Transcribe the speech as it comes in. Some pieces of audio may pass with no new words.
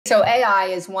So AI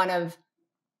is one of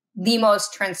the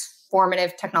most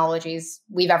transformative technologies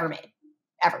we've ever made,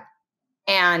 ever.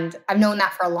 And I've known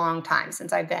that for a long time,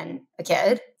 since I've been a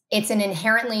kid. It's an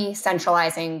inherently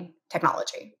centralizing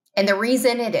technology. And the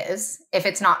reason it is, if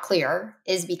it's not clear,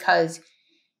 is because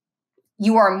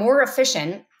you are more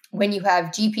efficient when you have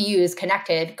GPUs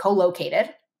connected,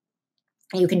 co-located.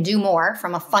 You can do more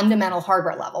from a fundamental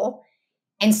hardware level.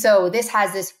 And so this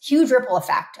has this huge ripple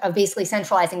effect of basically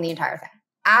centralizing the entire thing.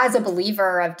 As a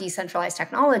believer of decentralized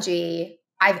technology,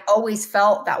 I've always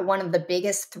felt that one of the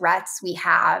biggest threats we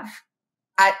have,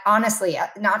 honestly,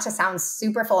 not to sound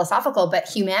super philosophical, but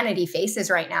humanity faces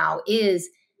right now is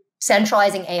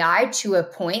centralizing AI to a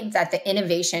point that the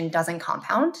innovation doesn't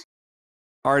compound.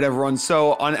 All right, everyone.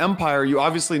 So on Empire, you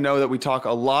obviously know that we talk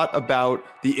a lot about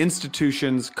the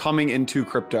institutions coming into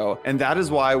crypto. And that is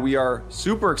why we are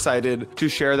super excited to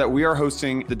share that we are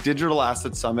hosting the Digital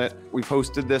Asset Summit. We've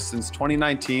hosted this since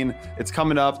 2019. It's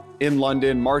coming up in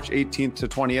London, March 18th to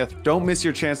 20th. Don't miss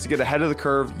your chance to get ahead of the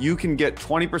curve. You can get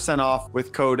 20% off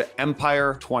with code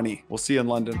EMPIRE20. We'll see you in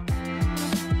London.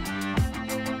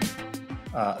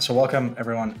 So welcome,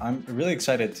 everyone. I'm really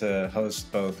excited to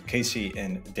host both Casey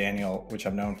and Daniel, which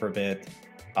I've known for a bit.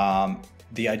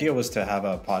 The idea was to have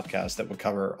a podcast that would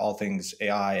cover all things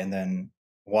AI and then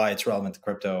why it's relevant to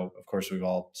crypto. Of course, we've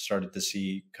all started to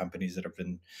see companies that have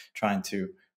been trying to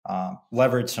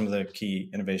leverage some of the key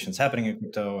innovations happening in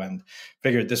crypto, and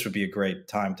figured this would be a great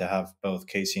time to have both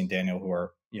Casey and Daniel, who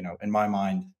are, in my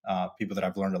mind, people that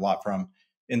I've learned a lot from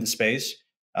in the space.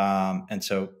 And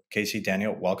so Casey,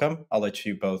 Daniel, welcome. I'll let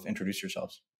you both introduce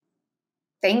yourselves.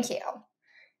 Thank you.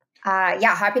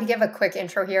 Happy to give a quick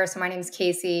intro here. So my name is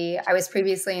Casey. I was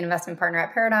previously an investment partner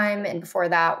at Paradigm, and before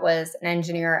that was an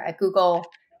engineer at Google,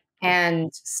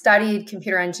 and studied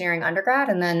computer engineering undergrad,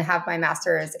 and then have my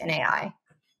master's in AI.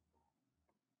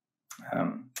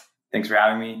 Thanks for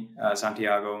having me,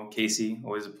 Santiago, Casey.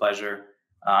 Always a pleasure.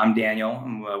 I'm Daniel.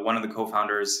 I'm one of the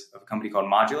co-founders of a company called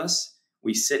Modulus.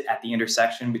 We sit at the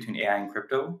intersection between AI and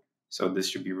crypto. So this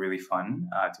should be really fun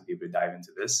to be able to dive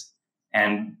into this.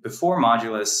 And before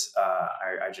Modulus,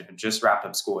 I just wrapped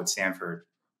up school at Stanford,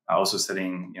 also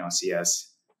studying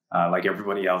CS like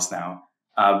everybody else now,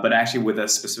 but actually with a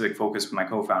specific focus with my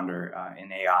co-founder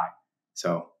in AI.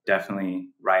 So definitely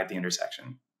right at the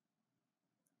intersection.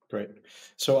 Great.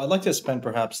 So I'd like to spend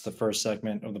perhaps the first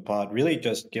segment of the pod really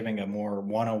just giving a more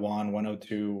 101,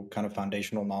 102 kind of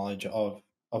foundational knowledge of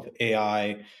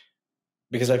AI,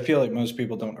 because I feel like most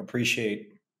people don't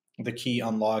appreciate the key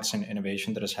unlocks and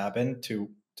innovation that has happened to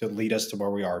lead us to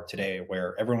where we are today,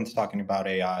 where everyone's talking about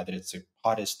AI, that it's the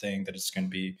hottest thing, that it's going to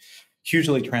be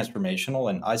hugely transformational.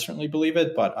 And I certainly believe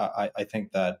it, but I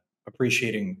think that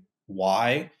appreciating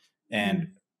why and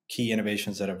key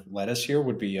innovations that have led us here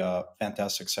would be a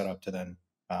fantastic setup to then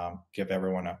give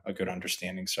everyone a good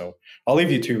understanding. So I'll leave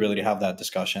you two really to have that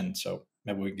discussion. So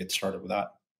maybe we can get started with that.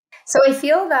 So I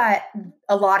feel that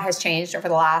a lot has changed over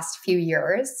the last few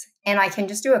years, and I can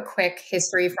just do a quick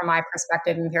history from my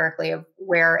perspective empirically of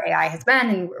where AI has been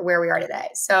and where we are today.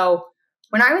 So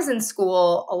when I was in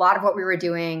school, a lot of what we were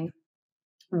doing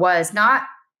was not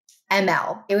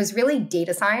ML. It was really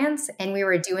data science, and we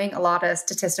were doing a lot of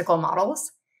statistical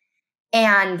models.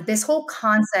 And this whole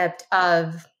concept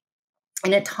of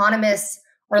an autonomous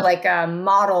or like a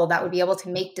model that would be able to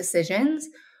make decisions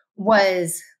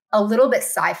was a little bit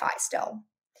sci-fi still.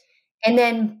 And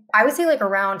then I would say like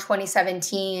around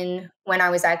 2017, when I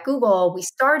was at Google, we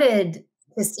started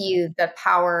to see the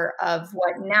power of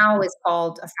what now is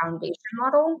called a foundation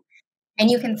model. And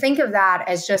you can think of that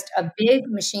as just a big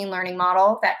machine learning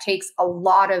model that takes a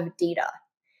lot of data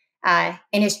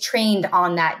and is trained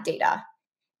on that data.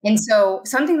 And so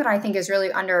something that I think is really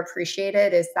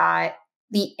underappreciated is that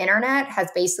the internet has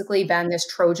basically been this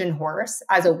Trojan horse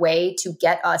as a way to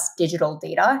get us digital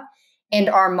data. And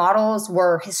our models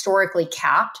were historically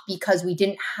capped because we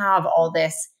didn't have all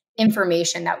this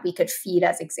information that we could feed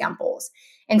as examples.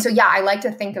 And so, I like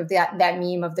to think of that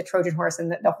meme of the Trojan horse,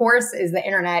 and the horse is the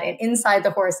internet, and inside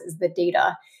the horse is the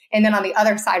data. And then on the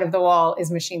other side of the wall is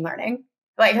machine learning,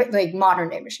 like modern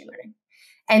day machine learning.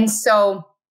 And so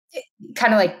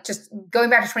kind of like just going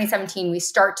back to 2017, we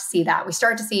start to see that. We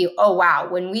start to see, oh, wow,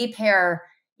 when we pair,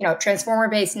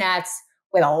 transformer-based nets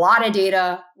with a lot of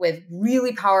data, with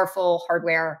really powerful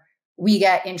hardware, we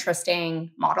get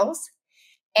interesting models.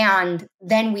 And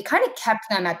then we kind of kept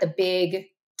them at the big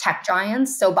tech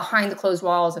giants. So behind the closed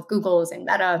walls of Google's and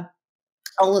Meta,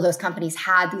 all of those companies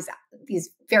had these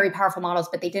very powerful models,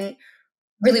 but they didn't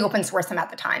really open source them at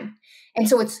the time. And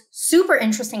so it's super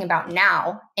interesting about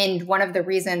now. And one of the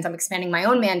reasons I'm expanding my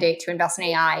own mandate to invest in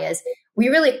AI is we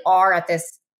really are at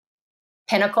this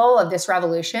pinnacle of this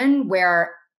revolution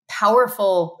where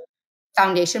powerful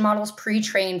foundation models,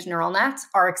 pre-trained neural nets,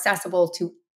 are accessible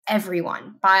to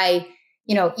everyone by,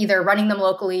 either running them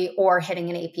locally or hitting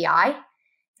an API.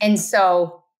 And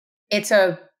so it's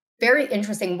a very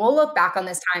interesting, we'll look back on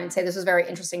this time and say this was a very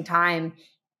interesting time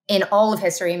in all of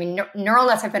history. I mean, neural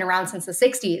nets have been around since the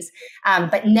 60s,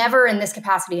 but never in this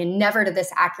capacity and never to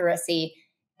this accuracy.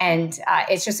 And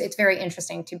it's very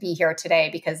interesting to be here today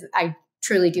because I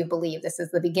truly do believe this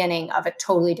is the beginning of a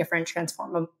totally different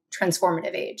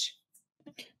transformative age.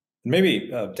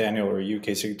 Maybe Daniel or you,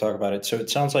 Casey, could talk about it. So it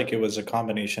sounds like it was a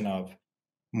combination of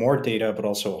more data, but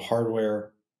also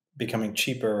hardware becoming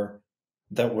cheaper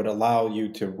that would allow you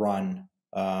to run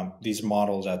these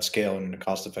models at scale in a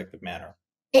cost-effective manner.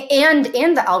 And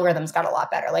the algorithms got a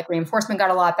lot better. Like reinforcement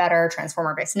got a lot better,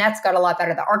 transformer-based nets got a lot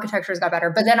better, the architectures got better.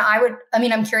 But then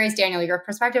I'm curious, Daniel, your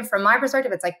perspective. From my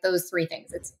perspective, it's like those three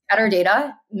things. It's better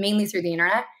data, mainly through the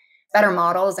internet, better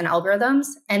models and algorithms,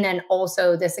 and then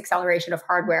also this acceleration of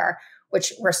hardware,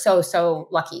 which we're so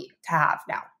lucky to have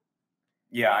now.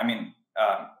 Yeah,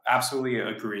 absolutely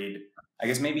agreed. I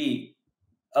guess maybe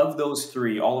of those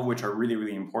three, all of which are really,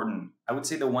 really important, I would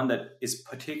say the one that is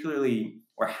particularly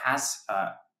or has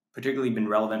particularly been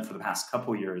relevant for the past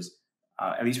couple of years,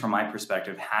 at least from my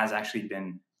perspective, has actually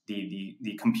been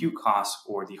the compute costs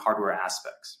or the hardware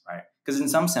aspects, right? Because in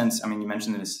some sense, you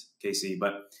mentioned this, Casey,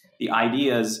 but the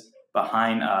ideas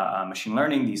behind machine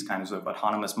learning, these kinds of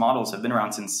autonomous models, have been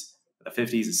around since the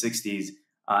 50s and 60s.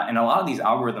 And a lot of these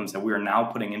algorithms that we are now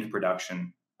putting into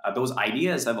production, those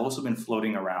ideas have also been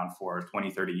floating around for 20,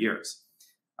 30 years.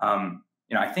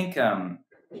 I think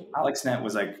AlexNet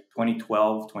was like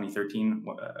 2012, 2013,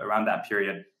 around that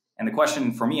period. And the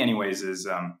question for me anyways is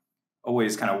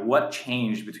always kind of what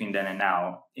changed between then and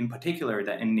now, in particular,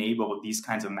 that enabled these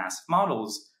kinds of massive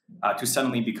models to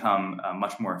suddenly become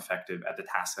much more effective at the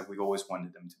tasks that we've always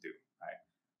wanted them to do, right?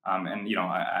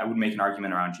 I would make an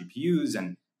argument around GPUs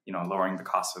and, lowering the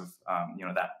cost of,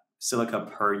 that silica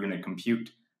per unit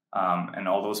compute and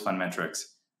all those fun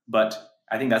metrics. But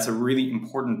I think that's a really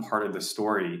important part of the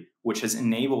story, which has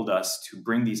enabled us to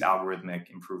bring these algorithmic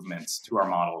improvements to our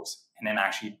models and then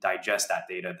actually digest that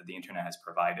data that the internet has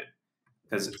provided.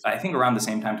 Because I think around the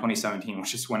same time, 2017,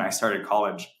 which is when I started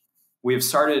college, we have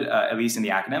started, at least in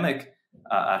the academic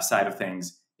side of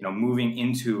things, moving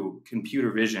into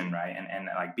computer vision, right? And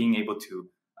like being able to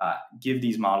give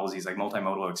these models these like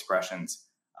multimodal expressions.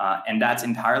 And that's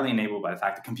entirely enabled by the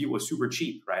fact that compute was super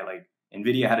cheap, right? Like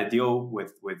NVIDIA had a deal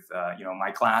with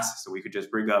my class, so we could just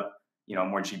bring up,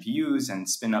 more GPUs and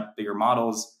spin up bigger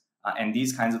models. And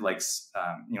these kinds of like,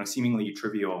 seemingly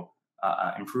trivial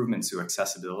improvements to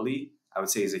accessibility, I would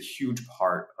say, is a huge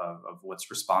part of what's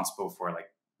responsible for like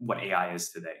what AI is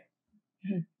today.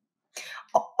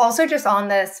 Mm-hmm. Also, just on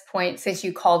this point, since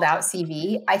you called out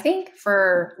CV, I think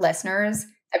for listeners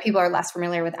that people are less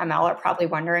familiar with ML are probably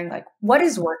wondering like, what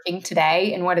is working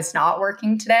today and what is not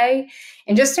working today?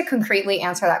 And just to concretely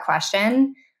answer that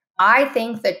question, I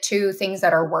think the two things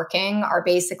that are working are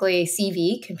basically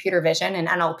CV, computer vision, and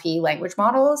NLP, language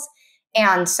models.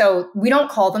 And so we don't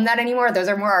call them that anymore. Those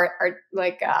are more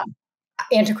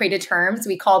antiquated terms.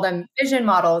 We call them vision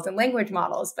models and language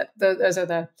models, but those are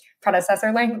the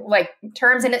predecessor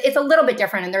terms. And it's a little bit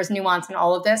different, and there's nuance in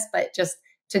all of this, but just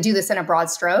to do this in a broad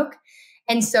stroke.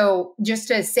 And so just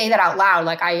to say that out loud,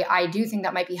 like I do think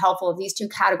that might be helpful. These two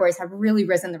categories have really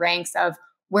risen the ranks of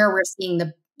where we're seeing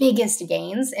the biggest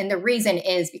gains. And the reason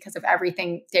is because of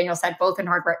everything Daniel said, both in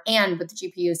hardware and with the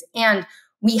GPUs. And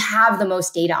we have the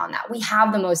most data on that. We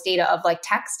have the most data of like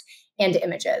text and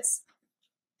images.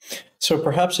 So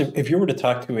perhaps if you were to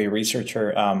talk to a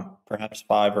researcher, perhaps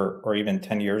 5 or even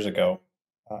 10 years ago,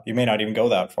 you may not even go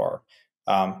that far,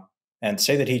 and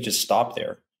say that he just stopped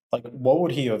there. Like, what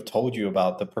would he have told you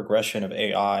about the progression of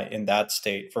AI in that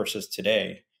state versus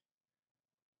today?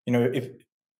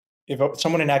 If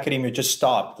someone in academia just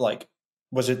stopped, like,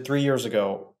 was it 3 years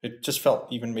ago? It just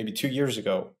felt even maybe 2 years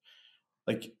ago.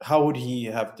 Like, how would he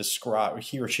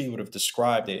or she would have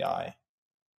described AI?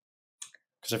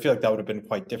 Because I feel like that would have been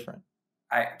quite different.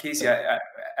 Casey,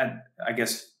 I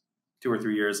guess 2 or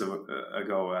 3 years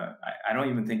ago, I don't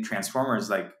even think transformers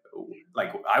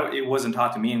it wasn't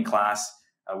taught to me in class.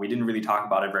 We didn't really talk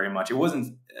about it very much. It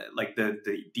wasn't like the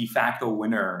de facto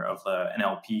winner of the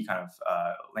NLP kind of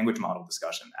language model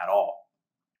discussion at all.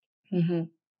 Mm-hmm.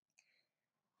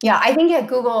 Yeah, I think at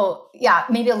Google,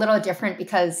 maybe a little different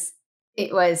because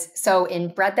it was so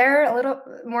inbred there a little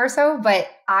more so. But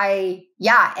I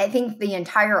think the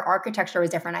entire architecture was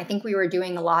different. I think we were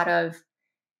doing a lot of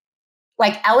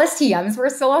like LSTMs were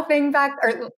still a thing back,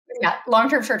 or yeah,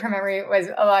 long-term short-term memory was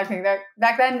a lot of things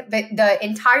back then. But the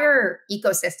entire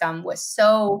ecosystem was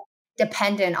so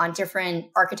dependent on different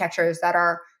architectures that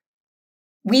are,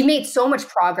 we made so much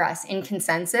progress in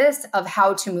consensus of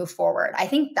how to move forward. I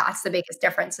think that's the biggest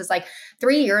difference. Is like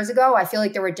 3 years ago, I feel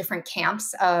like there were different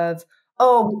camps of,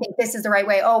 oh, we think this is the right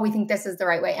way. Oh, we think this is the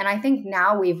right way. And I think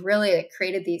now we've really like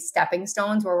created these stepping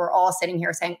stones where we're all sitting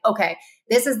here saying, okay,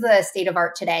 this is the state of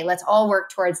art today. Let's all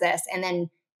work towards this. And then,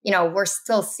 we're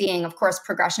still seeing, of course,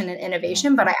 progression and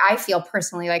innovation, but I feel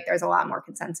personally like there's a lot more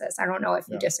consensus. I don't know if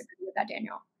you disagree with that,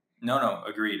 Daniel. No,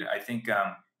 agreed. I think,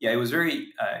 it was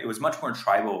it was much more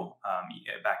tribal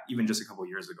back even just a couple of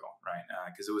years ago, right?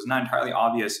 Because it was not entirely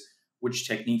obvious which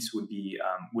techniques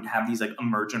would have these like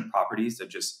emergent properties that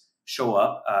just show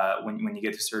up when you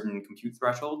get to certain compute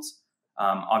thresholds.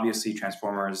 Obviously,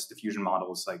 transformers, diffusion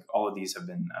models, like all of these have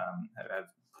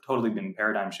totally been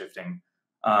paradigm shifting.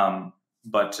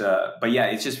 But yeah,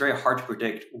 it's just very hard to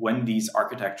predict when these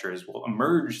architectures will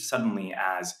emerge suddenly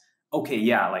as, okay,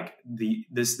 yeah, like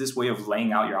this way of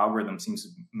laying out your algorithm seems to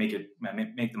make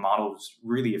the models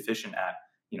really efficient at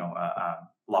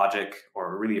logic,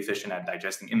 or really efficient at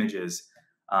digesting images.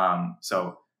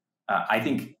 I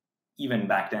think even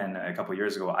back then, a couple of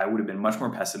years ago, I would have been much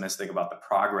more pessimistic about the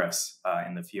progress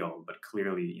in the field. But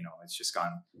clearly, it's just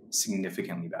gone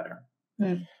significantly better.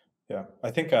 Mm. Yeah,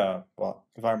 I think, well,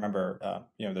 if I remember,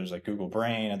 there's like Google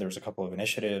Brain, and there was a couple of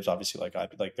initiatives. Obviously,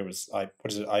 there was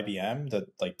what is it, IBM, that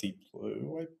like Deep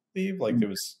Blue, I believe. Like there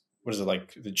was, what is it,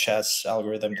 like the chess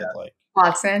algorithm that like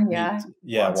Watson,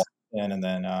 Watson, and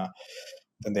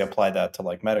then they applied that to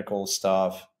like medical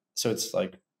stuff. So it's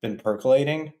like been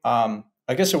percolating.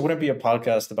 I guess it wouldn't be a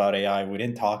podcast about AI. We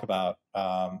didn't talk about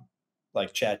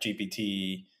like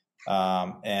ChatGPT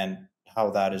and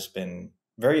how that has been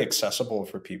very accessible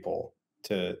for people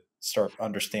to start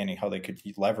understanding how they could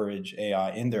leverage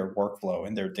AI in their workflow,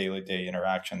 in their day-to-day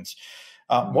interactions.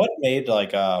 What made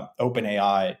like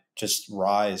OpenAI just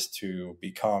rise to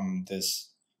become this,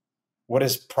 what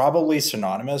is probably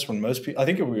synonymous when most people, I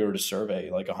think if we were to survey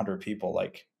like 100 people,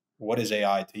 like, what is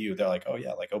AI to you? They're like, oh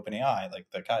yeah, like OpenAI, like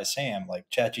the guy Sam, like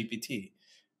ChatGPT.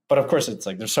 But of course, it's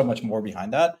like there's so much more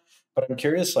behind that. But I'm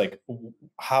curious, like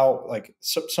how, like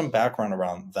some background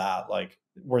around that. Like,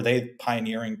 were they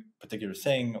pioneering a particular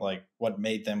thing? Like, what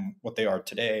made them what they are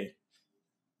today,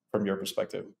 from your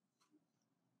perspective?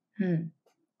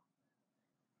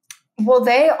 Well,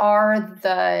 they are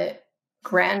the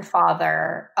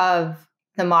grandfather of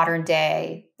the modern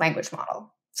day language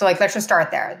model. So, like, let's just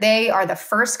start there. They are the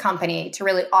first company to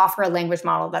really offer a language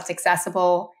model that's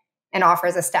accessible and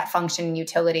offers a step function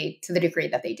utility to the degree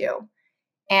that they do.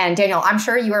 And Daniel, I'm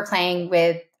sure you were playing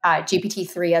with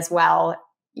GPT-3 as well,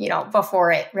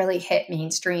 before it really hit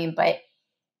mainstream, but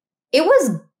it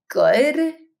was good.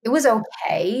 It was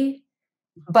okay.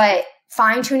 But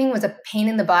fine tuning was a pain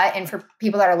in the butt. And for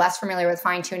people that are less familiar with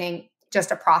fine tuning,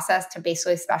 just a process to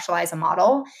basically specialize a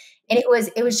model. And it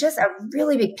was just a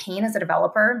really big pain as a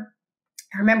developer.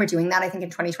 I remember doing that, I think in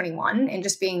 2021, and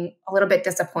just being a little bit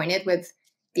disappointed with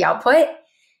the output.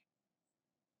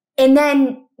 And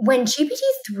then when GPT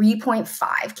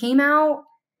 3.5 came out,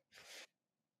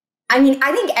 I mean,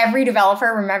 I think every developer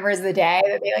remembers the day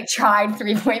that they like tried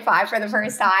 3.5 for the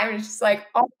first time. It's just like,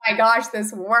 oh my gosh,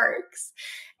 this works.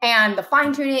 And the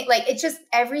fine tuning, like it's just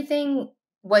everything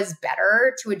was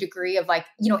better to a degree of like,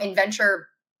 in venture,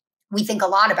 we think a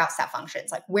lot about step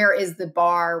functions, like where is the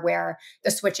bar where the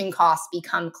switching costs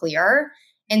become clear.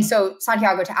 And so,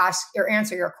 Santiago, to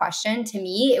answer your question, to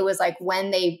me, it was like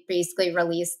when they basically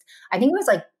released, I think it was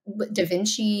like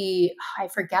DaVinci, I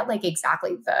forget like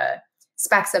exactly the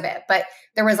specs of it, but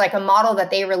there was like a model that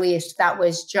they released that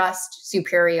was just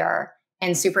superior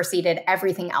and superseded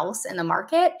everything else in the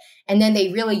market. And then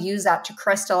they really use that to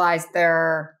crystallize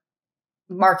their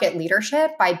market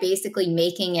leadership by basically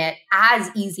making it as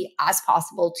easy as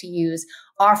possible to use,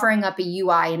 offering up a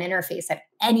UI and interface that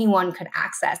anyone could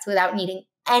access without needing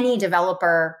any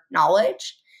developer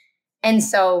knowledge. And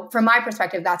so from my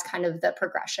perspective, that's kind of the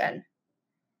progression.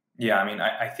 Yeah, I mean,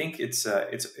 I think it's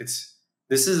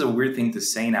this is a weird thing to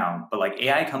say now, but like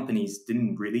AI companies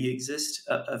didn't really exist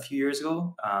a few years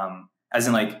ago. As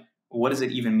in, like, what does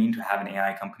it even mean to have an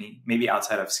AI company? Maybe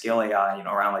outside of scale AI,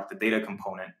 around like the data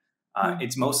component,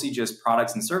 it's mostly just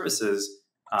products and services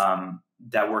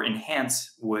that were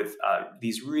enhanced with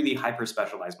these really hyper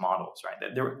specialized models,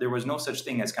 right? There was no such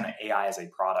thing as kind of AI as a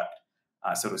product,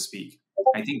 so to speak.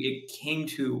 I think it came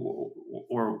to,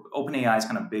 or OpenAI's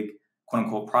kind of big quote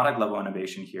unquote product level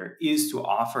innovation here is to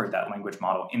offer that language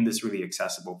model in this really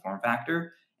accessible form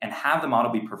factor and have the model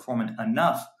be performant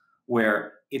enough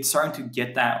where it's starting to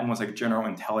get that almost like general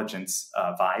intelligence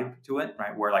vibe to it,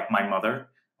 right? Where like my mother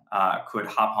could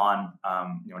hop on,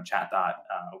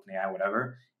 chat.openai,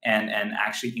 whatever, and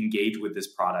actually engage with this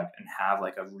product and have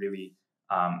like a really,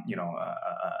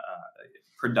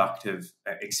 productive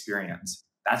experience.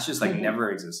 That's just like never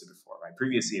existed before, right?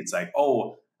 Previously, it's like,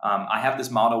 I have this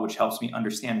model which helps me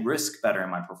understand risk better in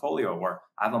my portfolio, or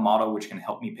I have a model which can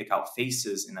help me pick out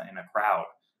faces in a crowd.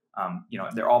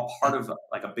 They're all part of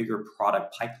like a bigger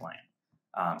product pipeline.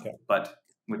 But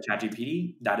with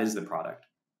ChatGPT, that is the product.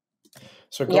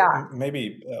 So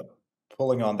maybe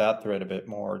pulling on that thread a bit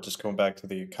more, just going back to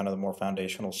the kind of the more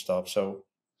foundational stuff. So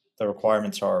the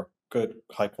requirements are good,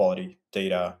 high quality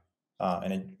data,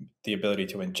 and the ability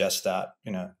to ingest that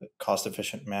in a cost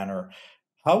efficient manner.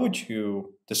 How would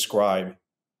you describe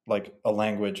like a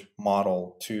language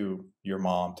model to your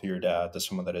mom, to your dad, to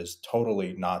someone that is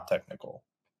totally not technical?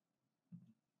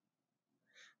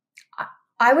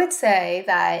 I would say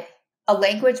that a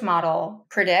language model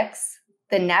predicts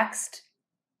the next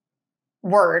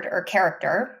word or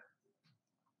character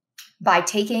by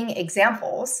taking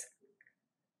examples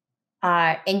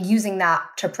and using that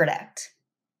to predict.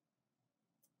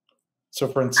 So,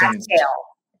 for instance,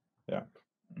 yeah.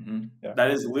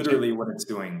 That is literally what it's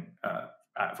doing.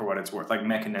 For what it's worth, like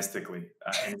mechanistically,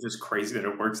 and it's just crazy that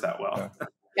it works that well.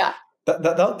 Yeah.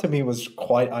 That to me was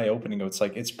quite eye opening. It's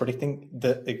like it's predicting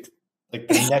the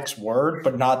next word,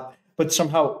 but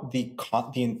somehow the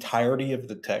entirety of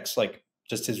the text like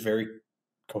just is very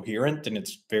coherent and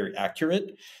it's very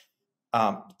accurate.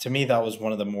 To me, that was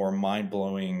one of the more mind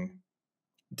blowing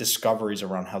discoveries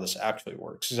around how this actually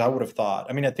works. Because I would have thought,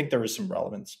 I mean, I think there was some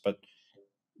relevance, but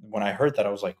when I heard that, I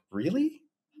was like, really?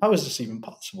 How is this even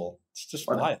possible? It's just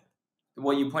wild.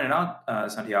 What you pointed out,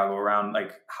 Santiago, around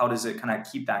like how does it kind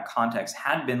of keep that context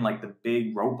had been like the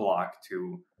big roadblock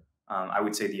to, I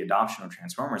would say, the adoption of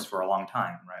transformers for a long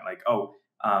time, right? Like,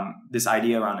 this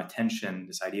idea around attention,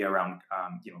 this idea around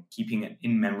keeping it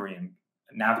in memory and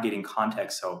navigating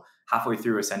context. So halfway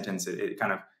through a sentence, it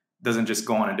kind of doesn't just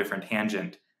go on a different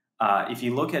tangent. If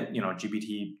you look at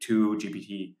GPT-2,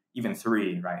 GPT even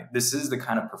 3, right? This is the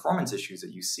kind of performance issues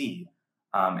that you see.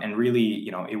 And really,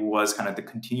 it was kind of the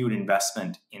continued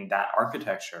investment in that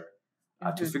architecture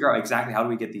to figure out exactly how do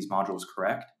we get these modules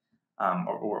correct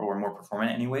or more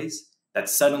performant anyways, that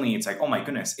suddenly it's like, oh my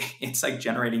goodness, it's like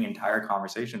generating entire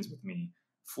conversations with me,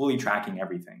 fully tracking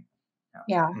everything.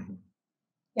 Yeah. Mm-hmm.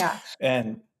 Yeah.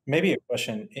 And maybe a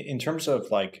question in terms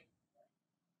of like,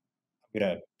 I'm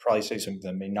going to probably say something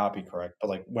that may not be correct, but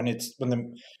like when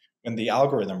the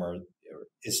algorithm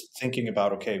is thinking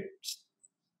about, okay,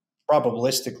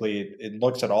 probabilistically, it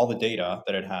looks at all the data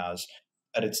that it has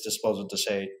at its disposal to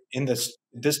say, in this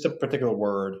particular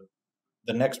word,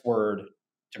 the next word,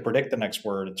 to predict the next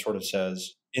word, it sort of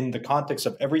says, in the context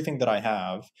of everything that I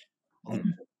have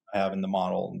in the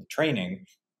model and the training,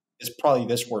 is probably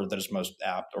this word that is most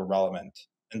apt or relevant.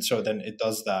 And so then it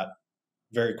does that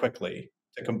very quickly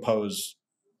to compose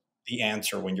the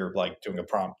answer when you're like doing a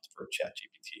prompt for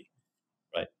ChatGPT,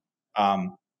 right?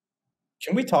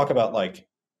 Can we talk about like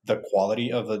the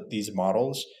quality of these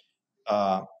models?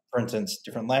 For instance,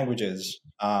 different languages,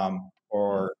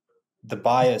 or the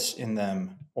bias in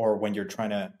them, or when you're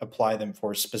trying to apply them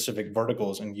for specific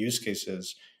verticals and use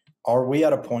cases. Are we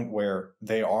at a point where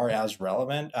they are as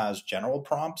relevant as general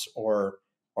prompts, or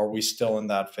are we still in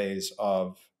that phase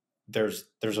of there's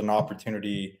an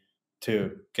opportunity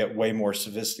to get way more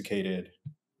sophisticated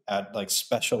at like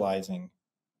specializing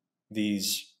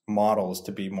these models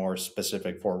to be more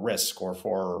specific for risk or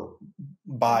for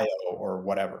bio or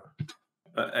whatever?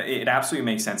 It absolutely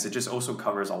makes sense. It just also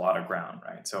covers a lot of ground,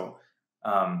 right? So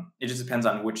it just depends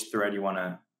on which thread you want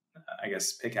to, I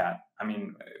guess, pick at. I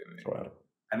mean,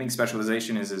 I think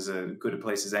specialization is as a good a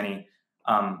place as any.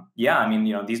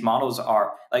 These models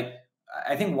are like,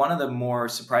 I think one of the more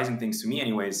surprising things to me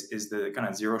anyways is the kind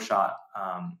of zero shot,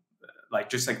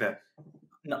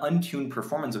 the untuned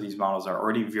performance of these models are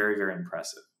already very, very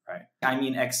impressive, right? I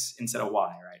mean, X instead of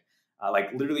Y, right?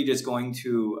 Like literally just going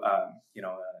to,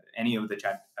 any of the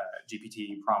chat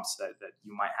GPT prompts that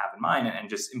you might have in mind and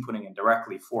just inputting it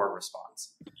directly for a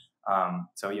response.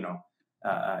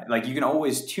 You can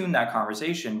always tune that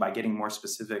conversation by getting more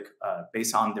specific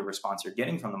based on the response you're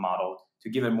getting from the model to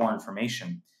give it more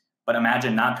information. But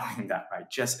imagine not doing that, right?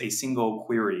 Just a single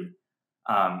query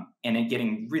and it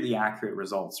getting really accurate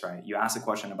results, right? You ask a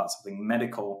question about something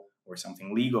medical or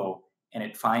something legal, and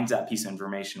it finds that piece of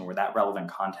information or that relevant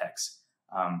context.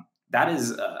 That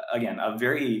is, again, a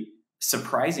very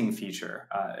surprising feature.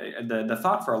 The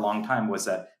thought for a long time was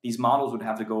that these models would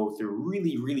have to go through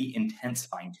really, really intense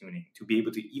fine tuning to be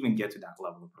able to even get to that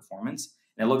level of performance.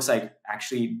 And it looks like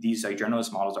actually these like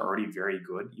generalist models are already very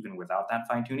good even without that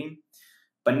fine tuning.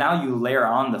 But now you layer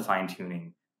on the fine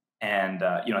tuning, and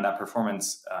that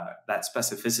performance, that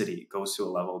specificity goes to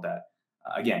a level that,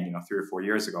 again, 3 or 4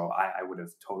 years ago, I would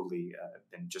have totally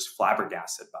been just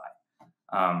flabbergasted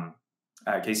by.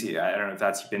 Casey, I don't know if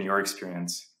that's been your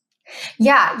experience.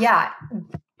 Yeah.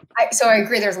 So I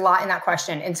agree. There's a lot in that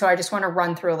question, and so I just want to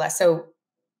run through a list. So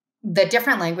the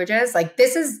different languages, like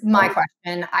this is my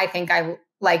question. I think I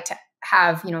like to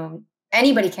have,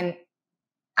 anybody can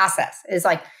ask this. Is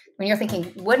like when you're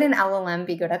thinking, would an LLM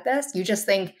be good at this? You just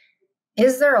think,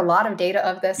 is there a lot of data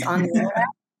of this on the internet?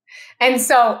 And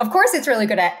so, of course, it's really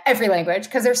good at every language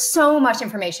because there's so much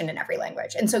information in every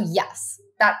language. And so, yes,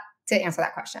 that to answer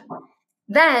that question.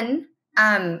 Then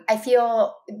I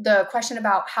feel the question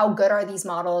about how good are these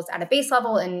models at a base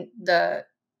level and the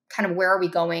kind of where are we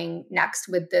going next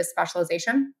with this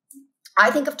specialization?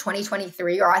 I think of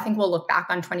 2023, or I think we'll look back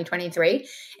on 2023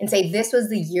 and say this was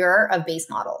the year of base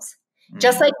models.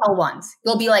 Just like L1s.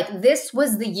 You'll be like, this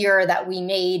was the year that we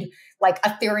made like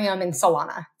Ethereum and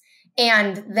Solana.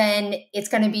 And then it's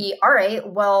going to be, all right,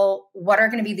 well, what are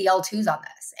going to be the L2s on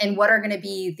this? And what are going to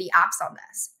be the apps on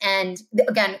this? And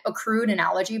again, a crude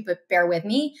analogy, but bear with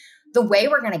me. The way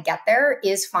we're going to get there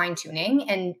is fine tuning.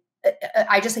 And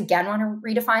I just, again, want to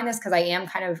redefine this because I am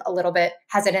kind of a little bit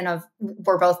hesitant of,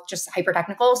 we're both just hyper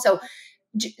technical. So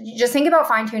just think about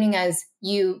fine tuning as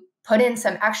you put in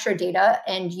some extra data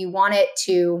and you want it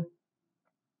to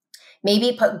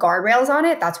maybe put guardrails on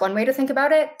it. That's one way to think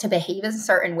about it, to behave a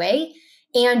certain way.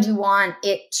 And you want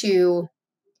it to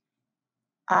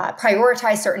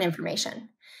prioritize certain information.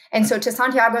 And so to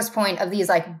Santiago's point of these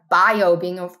like bio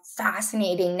being a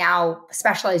fascinating now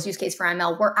specialized use case for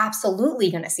ML, we're absolutely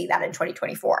going to see that in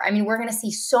 2024. I mean, we're going to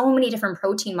see so many different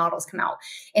protein models come out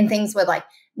in things with like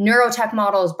neurotech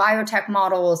models, biotech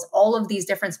models, all of these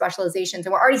different specializations.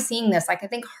 And we're already seeing this. Like I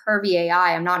think Harvey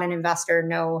AI, I'm not an investor,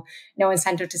 no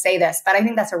incentive to say this, but I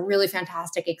think that's a really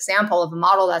fantastic example of a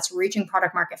model that's reaching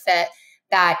product market fit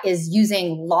that is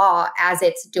using law as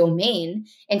its domain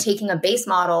and taking a base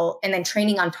model and then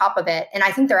training on top of it. And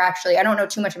I think they're actually, I don't know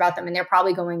too much about them, and they're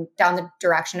probably going down the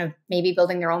direction of maybe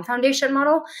building their own foundation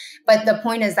model. But the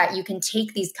point is that you can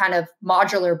take these kind of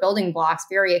modular building blocks,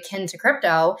 very akin to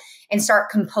crypto, and start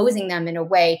composing them in a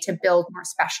way to build more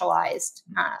specialized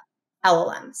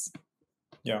LLMs.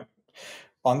 Yeah.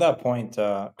 On that point,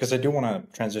 because I do want to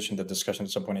transition the discussion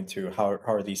at some point into how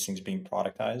are these things being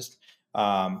productized,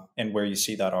 and where you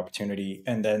see that opportunity.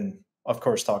 And then, of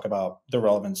course, talk about the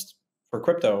relevance for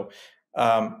crypto.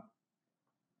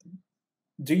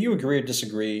 Do you agree or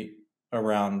disagree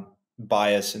around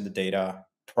bias in the data,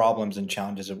 problems and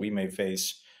challenges that we may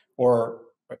face? Or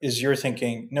is your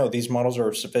thinking, no, these models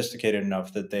are sophisticated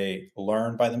enough that they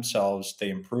learn by themselves, they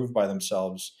improve by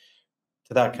themselves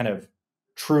to that kind of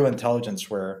true intelligence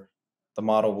where the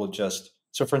model will just,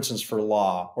 so for instance, for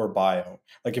law or bio,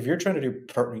 like if you're trying to do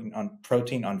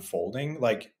protein unfolding,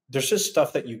 like there's just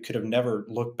stuff that you could have never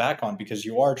looked back on because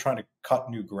you are trying to cut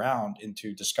new ground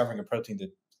into discovering a protein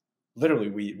that literally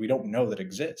we don't know that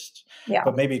exists,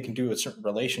 but maybe it can do a certain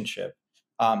relationship.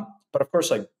 But of course,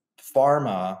 like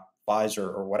pharma, Pfizer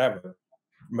or whatever,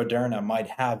 Moderna might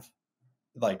have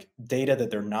like data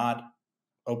that they're not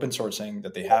open sourcing,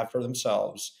 that they have for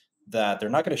themselves, that they're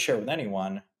not going to share with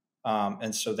anyone.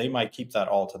 And so they might keep that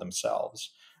all to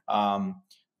themselves.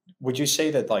 Would you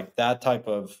say that like that type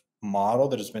of model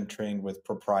that has been trained with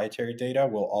proprietary data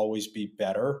will always be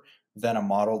better than a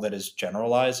model that is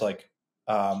generalized? Like,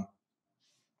 I'm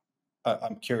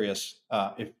curious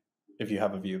if you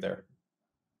have a view there.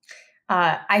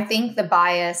 I think the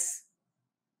bias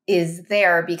is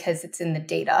there because it's in the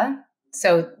data.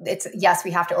 So it's, yes,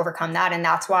 we have to overcome that. And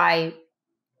that's why,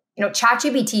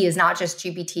 ChatGPT is not just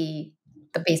GPT,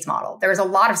 the base model. There's a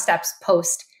lot of steps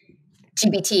post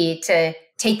GPT to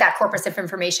take that corpus of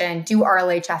information, do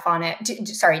RLHF on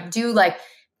it, do like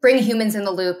bring humans in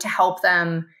the loop to help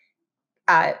them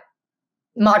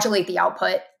modulate the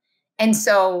output. And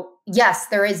so, yes,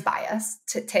 there is bias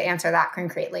to answer that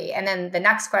concretely. And then the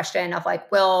next question of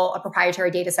like, will a proprietary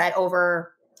data set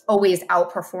always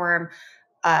outperform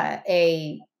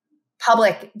a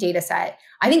public data set?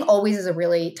 I think always is a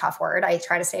really tough word. I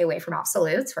try to stay away from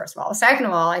absolutes, first of all. Second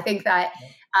of all, I think that,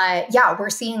 we're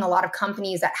seeing a lot of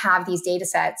companies that have these data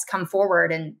sets come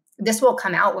forward, and this will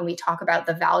come out when we talk about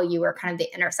the value or kind of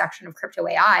the intersection of crypto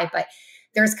AI. But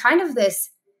there's kind of this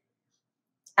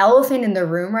elephant in the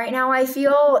room right now, I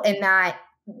feel, in that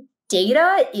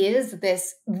data is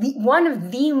one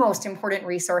of the most important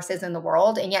resources in the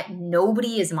world, and yet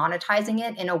nobody is monetizing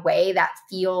it in a way that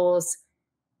feels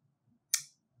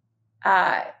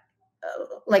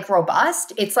like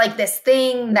robust. It's like this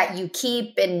thing that you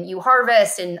keep and you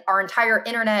harvest, and our entire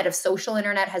internet of social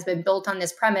internet has been built on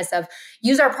this premise of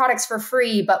use our products for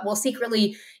free, but we'll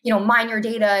secretly, mine your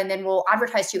data and then we'll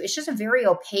advertise to you. It's just a very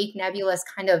opaque, nebulous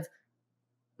kind of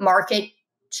market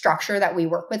structure that we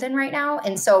work within right now.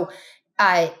 And so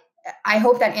I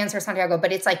hope that answers Santiago,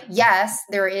 but it's like, yes,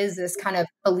 there is this kind of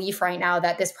belief right now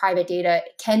that this private data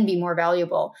can be more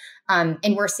valuable.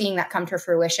 And we're seeing that come to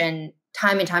fruition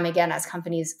time and time again as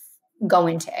companies go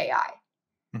into AI.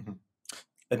 Mm-hmm.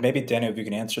 And maybe, Daniel, if you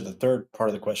can answer the third part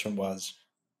of the question was,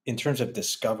 in terms of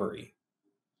discovery,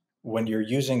 when you're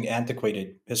using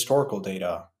antiquated historical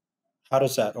data, how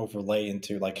does that overlay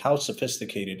into like how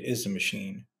sophisticated is the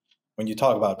machine when you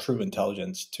talk about true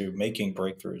intelligence to making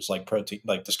breakthroughs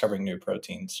like discovering new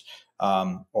proteins,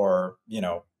 or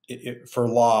for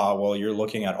law, well, you're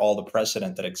looking at all the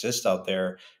precedent that exists out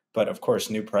there, but of course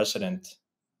new precedent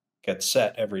gets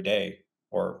set every day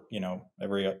or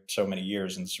every so many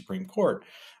years in the Supreme Court.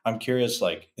 I'm curious,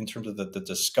 like in terms of the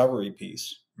discovery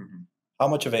piece, how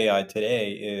much of AI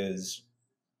today is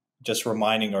just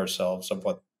reminding ourselves of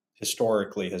what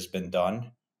historically has been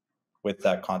done with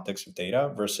that context of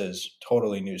data versus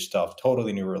totally new stuff,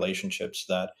 totally new relationships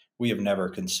that we have never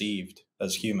conceived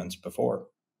as humans before?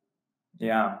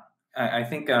 Yeah, I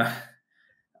think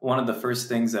one of the first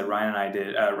things that Ryan and I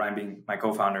did, Ryan being my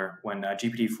co-founder, when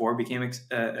GPT-4 became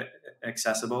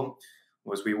accessible,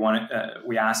 was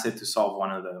we asked it to solve one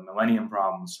of the Millennium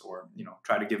problems, or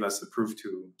try to give us the proof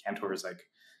to Cantor's, like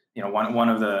one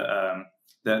of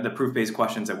the proof-based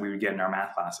questions that we would get in our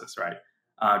math classes, right?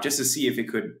 Just to see if it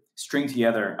could string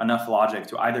together enough logic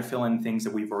to either fill in things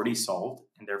that we've already solved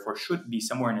and therefore should be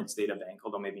somewhere in its data bank,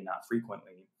 although maybe not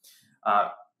frequently,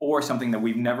 or something that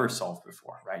we've never solved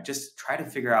before, right? Just try to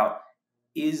figure out,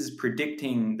 is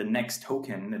predicting the next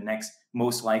token, the next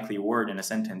most likely word in a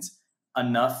sentence,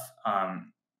 enough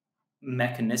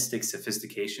mechanistic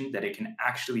sophistication that it can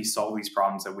actually solve these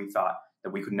problems that we thought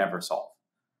that we could never solve?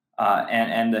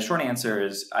 And the short answer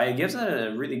is, it gives it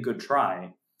a really good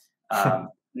try.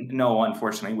 No,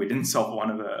 unfortunately, we didn't solve one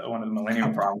of the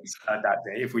Millennium problems that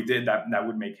day. If we did, that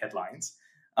would make headlines.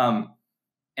 And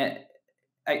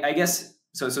I guess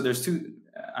so. There's two.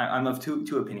 I'm of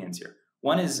two opinions here.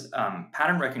 One is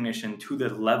pattern recognition to the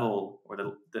level or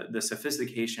the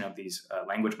sophistication of these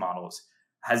language models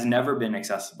has never been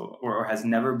accessible or has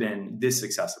never been this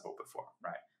accessible before,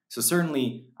 right? So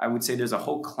certainly, I would say there's a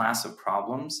whole class of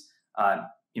problems.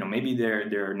 Maybe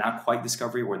they're not quite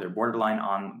discovery, or they're borderline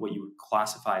on what you would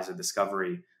classify as a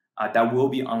discovery, that will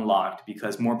be unlocked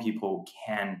because more people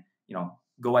can,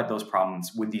 go at those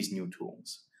problems with these new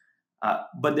tools.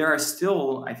 But there are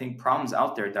still, I think, problems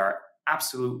out there that are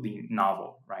absolutely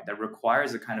novel, right? That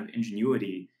requires a kind of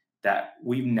ingenuity that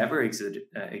we've never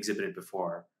exhibited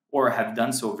before, or have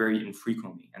done so very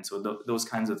infrequently. And so those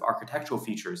kinds of architectural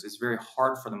features is very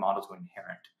hard for the model to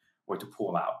inherit or to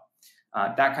pull out.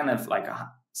 That kind of like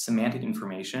semantic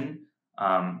information,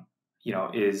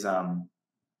 is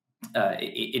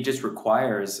it just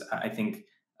requires, I think,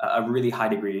 a really high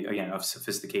degree, again, of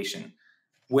sophistication.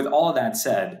 With all of that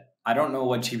said, I don't know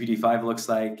what GPT-5 looks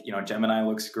like. Gemini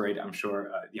looks great. I'm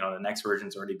sure, the next version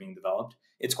is already being developed.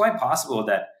 It's quite possible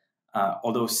that,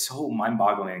 although so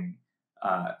mind-boggling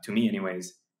to me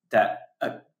anyways, that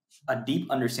a deep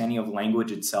understanding of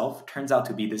language itself turns out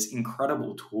to be this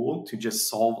incredible tool to just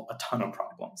solve a ton of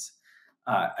problems.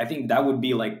 I think that would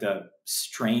be like the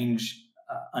strange,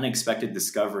 unexpected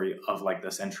discovery of like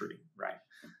the century, right?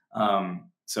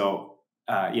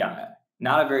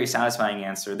 Not a very satisfying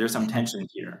answer. There's some tension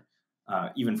here,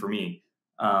 even for me.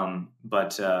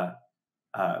 But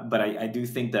I do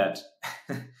think that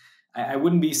I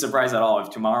wouldn't be surprised at all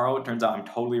if tomorrow it turns out I'm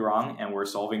totally wrong and we're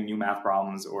solving new math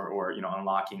problems or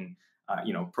unlocking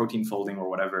protein folding or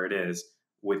whatever it is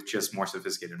with just more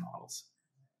sophisticated models.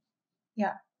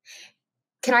 Yeah.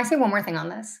 Can I say one more thing on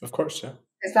this? Of course, yeah.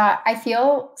 Is that I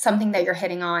feel something that you're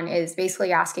hitting on is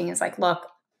basically asking is like, look,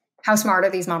 how smart are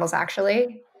these models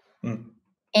actually?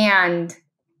 And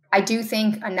I do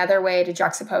think another way to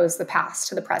juxtapose the past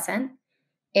to the present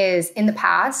is in the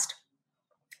past,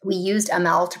 we used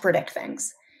ML to predict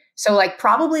things. So like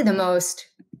probably the most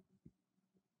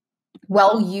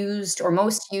well-used or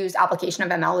most used application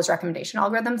of ML is recommendation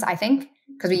algorithms, I think,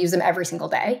 because we use them every single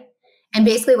day. And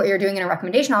basically what you're doing in a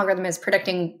recommendation algorithm is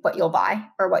predicting what you'll buy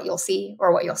or what you'll see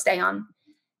or what you'll stay on.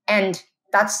 And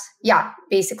that's,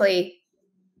 basically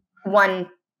one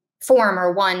form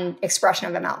or one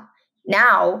expression of ML.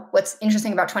 Now, what's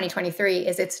interesting about 2023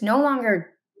 is it's no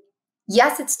longer,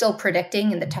 yes, it's still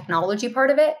predicting in the technology part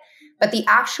of it, but the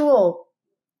actual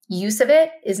use of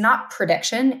it is not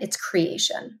prediction, it's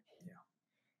creation. Yeah.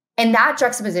 And that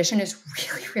juxtaposition is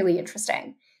really, really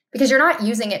interesting because you're not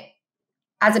using it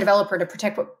as a developer to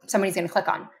predict what somebody's going to click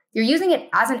on. You're using it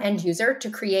as an end user to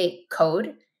create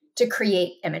code, to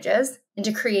create images, and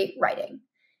to create writing.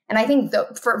 And I think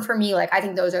for me, like, I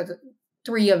think those are the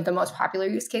three of the most popular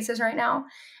use cases right now.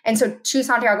 And so to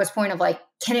Santiago's point of like,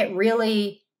 can it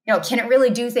really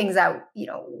do things that,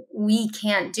 we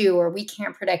can't do or we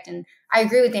can't predict? And I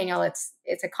agree with Daniel. It's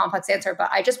a complex answer, but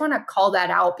I just want to call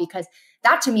that out because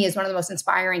that to me is one of the most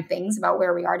inspiring things about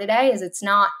where we are today is it's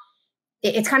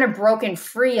kind of broken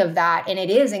free of that. And it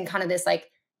is in kind of this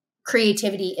like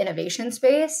creativity innovation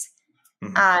space.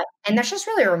 Mm-hmm. And that's just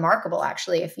really remarkable,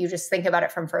 actually, if you just think about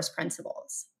it from first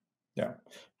principles. Yeah,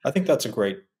 I think that's a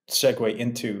great segue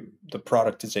into the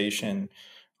productization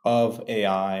of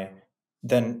AI,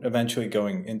 then eventually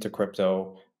going into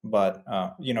crypto. But,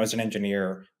 as an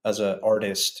engineer, as an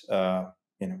artist,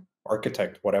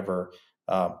 architect, whatever,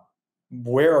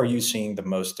 where are you seeing the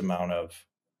most amount of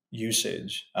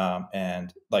usage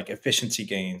and like efficiency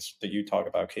gains that you talk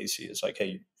about, Casey? Is like,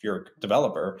 hey, if you're a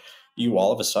developer, you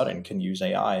all of a sudden can use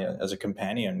AI as a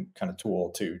companion kind of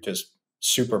tool to just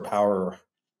superpower,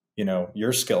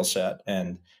 your skill set,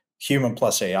 and human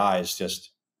plus AI is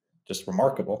just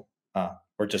remarkable.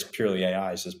 Or just purely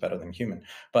AI is just better than human.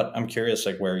 But I'm curious,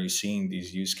 like, where are you seeing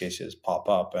these use cases pop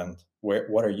up, and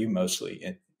what are you mostly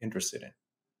interested in?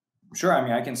 Sure. I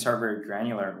mean, I can start very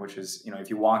granular, which is, if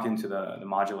you walk into the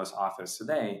Modulus office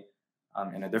today,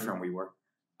 in a different WeWork,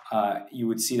 you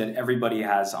would see that everybody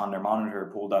has on their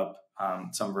monitor pulled up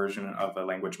some version of a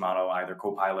language model, either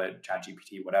Copilot,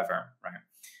 ChatGPT, whatever, right?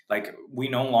 Like, we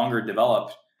no longer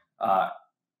develop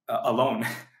alone,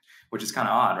 which is kind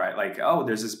of odd, right? Like, oh,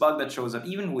 there's this bug that shows up,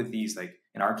 even with these, like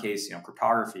in our case,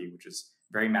 cryptography, which is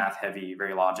very math heavy,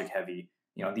 very logic heavy.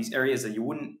 These areas that you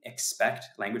wouldn't expect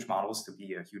language models to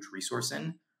be a huge resource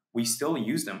in, we still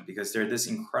use them because they're this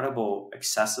incredible,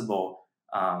 accessible,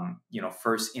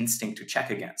 first instinct to check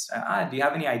against. Do you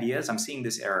have any ideas? I'm seeing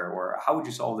this error, or how would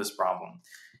you solve this problem?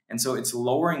 And so it's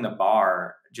lowering the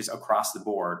bar just across the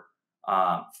board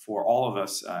for all of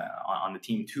us on the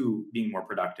team to being more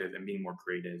productive and being more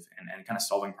creative and kind of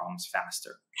solving problems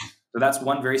faster. So that's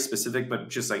one very specific, but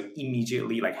just like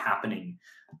immediately like happening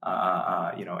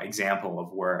example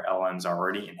of where LMs are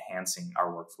already enhancing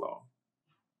our workflow.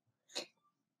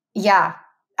 Yeah.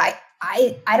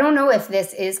 I don't know if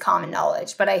this is common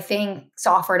knowledge, but I think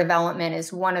software development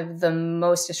is one of the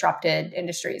most disrupted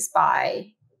industries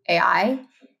by AI.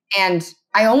 And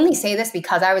I only say this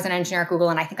because I was an engineer at Google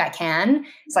and I think I can.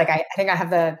 It's like, I think I have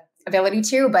the ability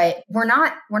to, but we're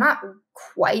not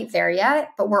quite there yet,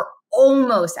 but we're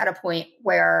almost at a point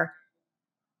where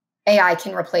AI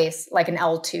can replace like an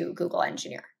L2 Google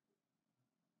engineer.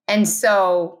 And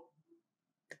so,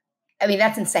 I mean,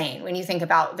 that's insane when you think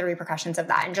about the repercussions of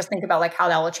that and just think about like how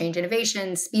that will change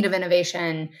innovation, speed of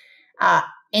innovation.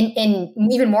 And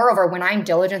even moreover, when I'm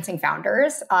diligencing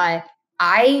founders,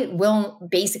 I will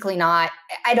basically not,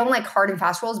 I don't like hard and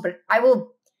fast rules, but I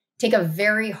will take a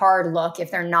very hard look if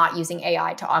they're not using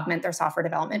AI to augment their software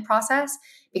development process.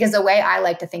 Because the way I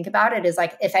like to think about it is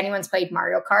like, if anyone's played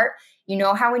Mario Kart, you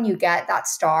know how when you get that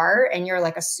star and you're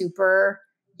like a super,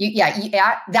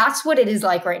 that's what it is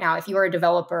like right now if you are a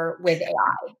developer with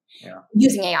AI,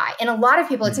 using AI. And a lot of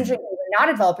people, it's interesting, when you're not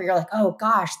a developer, you're like, oh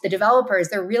gosh, the developers,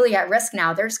 they're really at risk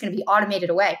now. They're just going to be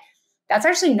automated away. That's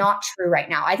actually not true right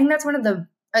now. I think that's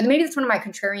maybe that's one of my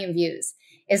contrarian views,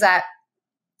 is that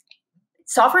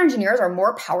software engineers are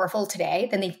more powerful today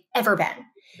than they've ever been.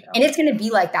 Yeah. And it's going to be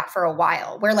like that for a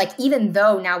while, where like, even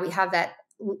though now we have that,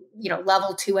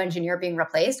 level 2 engineer being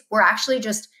replaced, we're actually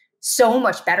just so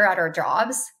much better at our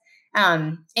jobs.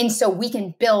 And so we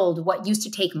can build what used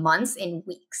to take months in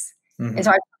weeks. Mm-hmm. And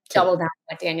so I double down on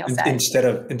what Daniel said.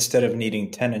 Instead of needing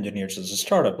 10 engineers as a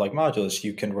startup like Modulus,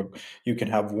 you can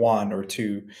have 1 or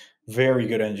 2 very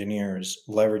good engineers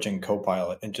leveraging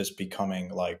Copilot and just becoming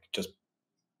like just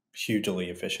hugely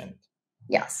efficient.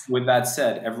 Yes. With that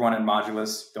said, everyone in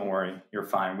Modulus, don't worry, you're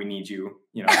fine. We need you.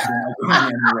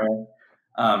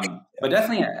 But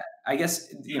definitely, I guess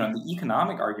the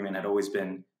economic argument had always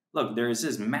been, look, there is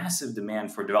this massive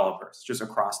demand for developers just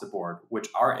across the board, which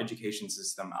our education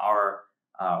system, our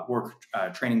work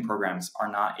training programs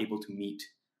are not able to meet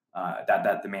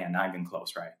that demand, not even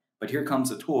close, right? But here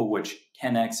comes a tool which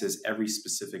 10x's every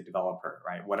specific developer,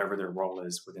 right? Whatever their role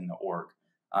is within the org.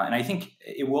 And I think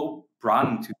it will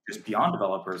broaden to just beyond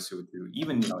developers, to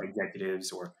even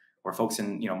executives or folks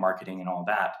in marketing and all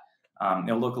that.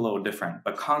 it'll look a little different.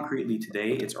 But concretely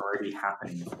today, it's already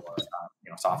happening for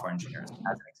software engineers, as an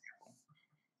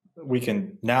example. We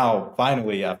can now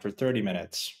finally, after 30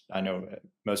 minutes, I know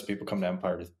most people come to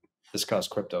Empire to discuss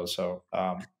crypto. So,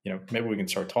 maybe we can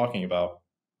start talking about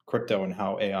crypto and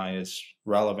how AI is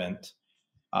relevant.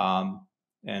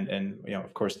 And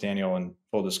of course, Daniel, and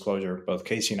full disclosure, both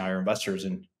Casey and I are investors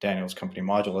in Daniel's company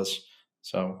Modulus.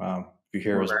 So if you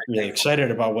hear us really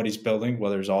excited about what he's building,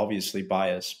 well, there's obviously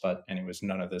bias, but anyways,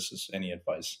 none of this is any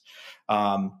advice.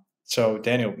 So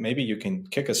Daniel, maybe you can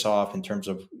kick us off in terms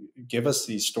of give us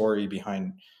the story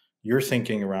behind your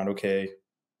thinking around, okay,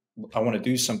 I want to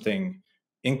do something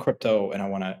in crypto and I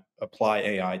want to apply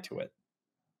AI to it.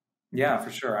 Yeah,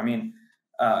 for sure. I mean,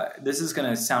 this is going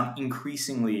to sound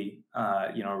increasingly,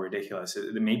 ridiculous.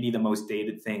 It may be the most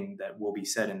dated thing that will be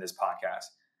said in this podcast.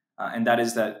 And that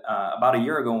is that about a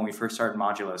year ago, when we first started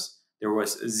Modulus, there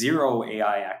was zero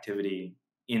AI activity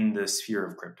in the sphere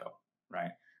of crypto,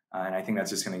 right? And I think that's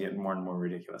just going to get more and more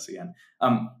ridiculous again.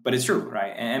 But it's true,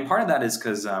 right? And part of that is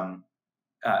because, and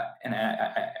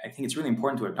I think it's really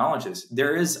important to acknowledge this,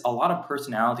 there is a lot of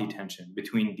personality tension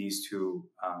between these two,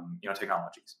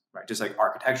 technologies, right? Just like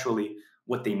architecturally,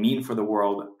 what they mean for the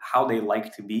world, how they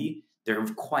like to be, they're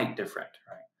quite different,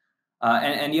 right?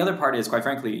 And the other part is, quite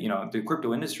frankly, the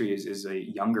crypto industry is a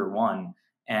younger one,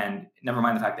 and never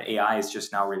mind the fact that AI is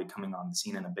just now really coming on the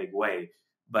scene in a big way.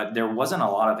 But there wasn't a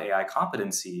lot of AI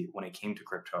competency when it came to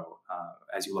crypto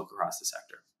as you look across the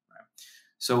sector. Right?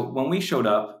 So when we showed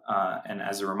up, and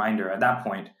as a reminder, at that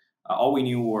point, all we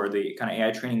knew were the kind of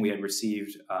AI training we had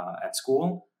received at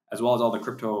school, as well as all the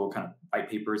crypto kind of white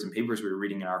papers and papers we were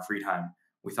reading in our free time.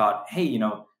 We thought, hey,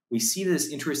 we see this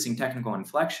interesting technical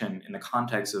inflection in the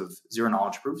context of zero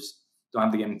knowledge proofs. Don't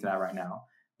have to get into that right now.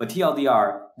 But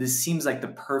TLDR, this seems like the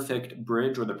perfect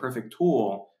bridge or the perfect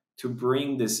tool to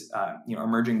bring this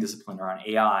emerging discipline around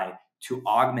AI to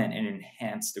augment and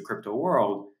enhance the crypto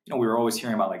world. We were always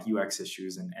hearing about like UX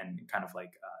issues and kind of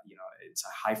like, it's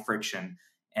a high friction.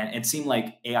 And it seemed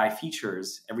like AI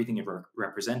features, everything it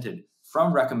represented,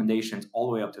 from recommendations all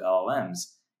the way up to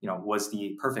LLMs, was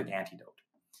the perfect antidote.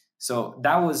 So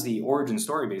that was the origin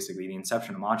story, basically, the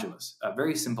inception of Modulus.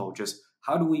 Very simple, just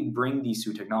how do we bring these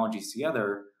two technologies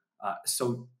together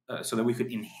so that we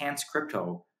could enhance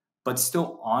crypto, but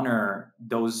still honor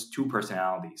those two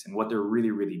personalities and what they're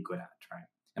really, really good at, right?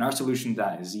 And our solution to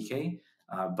that is ZK,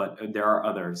 but there are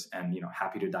others, and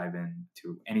happy to dive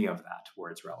into any of that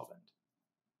where it's relevant.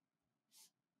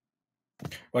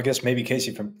 Well, I guess maybe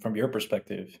Casey, from your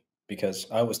perspective, because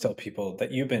I always tell people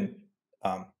that you've been,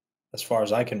 as far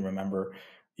as I can remember,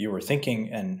 you were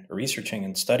thinking and researching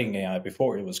and studying AI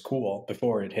before it was cool,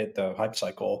 before it hit the hype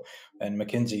cycle. And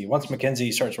once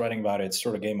McKinsey starts writing about it, it's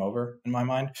sort of game over in my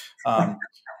mind.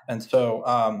 And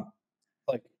so,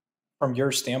 like, from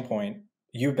your standpoint,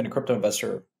 you've been a crypto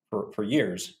investor for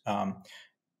years.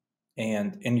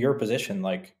 And in your position,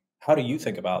 like, how do you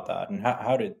think about that? And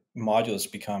how did Modulus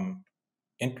become,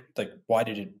 why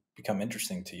did it become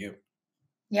interesting to you?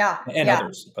 Yeah. And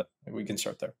others, but we can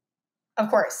start there. Of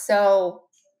course. So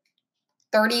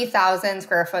 30,000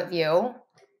 square foot view.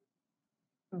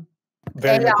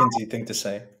 Very McKinsey thing to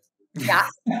say. Yeah.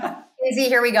 Easy,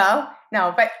 here we go.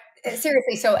 No, but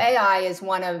seriously, so AI is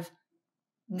one of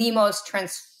the most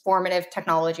transformative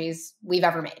technologies we've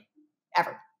ever made,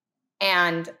 ever.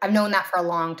 And I've known that for a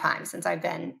long time, since I've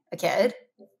been a kid.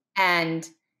 And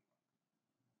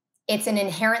it's an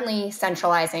inherently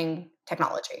centralizing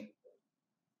technology.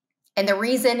 And the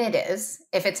reason it is,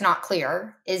 if it's not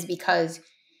clear, is because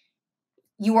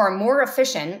you are more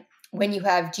efficient when you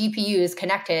have GPUs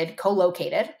connected,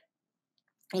 co-located.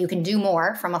 You can do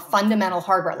more from a fundamental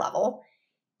hardware level.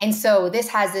 And so this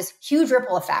has this huge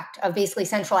ripple effect of basically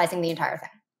centralizing the entire thing.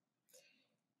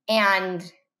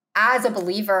 And as a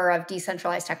believer of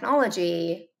decentralized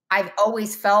technology, I've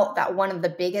always felt that one of the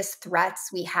biggest threats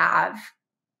we have,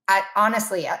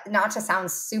 honestly, not to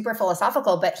sound super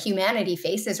philosophical, but humanity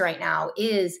faces right now,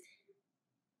 is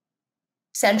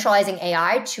centralizing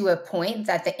AI to a point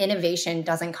that the innovation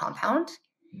doesn't compound.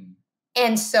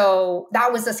 And so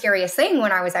that was the scariest thing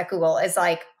when I was at Google, is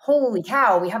like, holy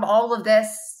cow, we have all of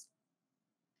this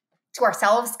to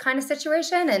ourselves kind of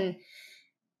situation. And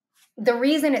the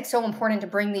reason it's so important to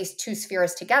bring these two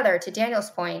spheres together, to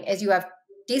Daniel's point, is you have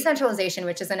decentralization,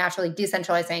 which is a naturally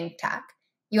decentralizing tech.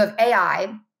 You have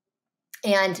AI,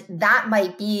 and that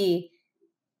might be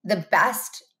the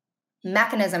best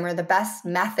mechanism or the best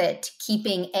method to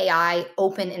keeping AI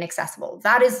open and accessible.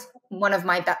 That is one of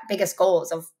my biggest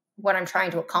goals of what I'm trying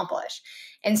to accomplish.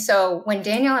 And so when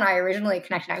Daniel and I originally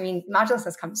connected, I mean, Modulus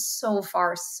has come so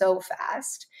far, so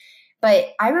fast.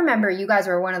 But I remember you guys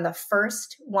were one of the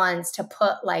first ones to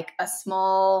put like a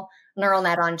small neural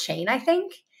net on chain, I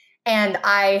think. And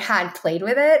I had played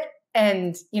with it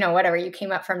and, whatever, you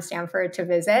came up from Stanford to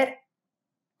visit.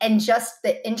 And just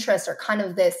the interest or kind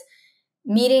of this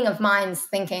meeting of minds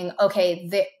thinking, okay,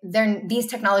 these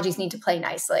technologies need to play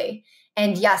nicely.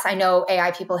 And yes, I know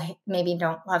AI people maybe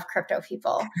don't love crypto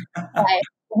people, but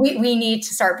we need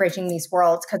to start bridging these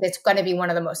worlds because it's going to be one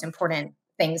of the most important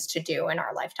things to do in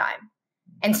our lifetime.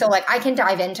 And so like I can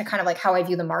dive into kind of like how I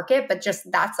view the market, but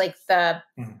just that's like the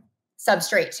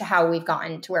substrate to how we've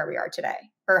gotten to where we are today,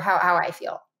 or how I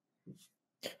feel.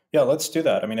 Yeah, let's do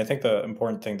that. I mean, I think the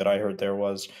important thing that I heard there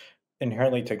was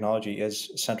inherently technology is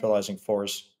centralizing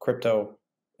force. Crypto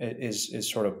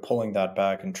is sort of pulling that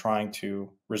back and trying to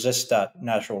resist that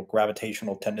natural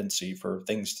gravitational tendency for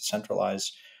things to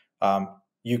centralize.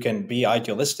 You can be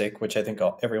idealistic, which I think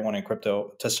everyone in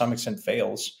crypto to some extent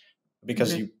fails,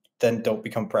 because you then don't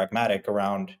become pragmatic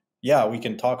around, yeah, we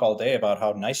can talk all day about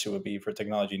how nice it would be for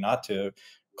technology not to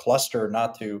cluster,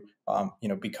 not to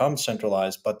become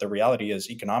centralized, but the reality is,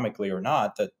 economically or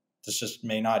not, that this just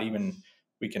may not even,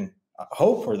 we can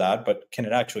hope for that, but can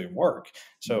it actually work?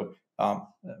 So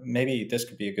maybe this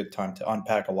could be a good time to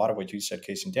unpack a lot of what you said,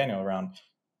 Casey and Daniel, around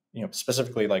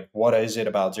specifically like what is it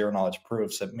about zero knowledge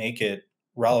proofs that make it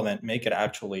relevant, make it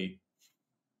actually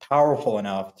powerful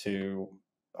enough to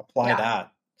apply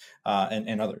that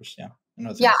and others.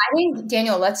 Yeah, I think,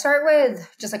 Daniel, let's start with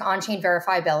just like on-chain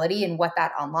verifiability and what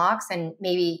that unlocks. And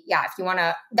maybe, if you want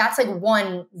to, that's like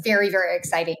one very, very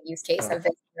exciting use case of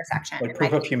this intersection. Like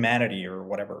proof of humanity or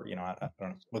whatever, I don't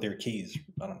know, with your keys.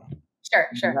 I don't know. Sure.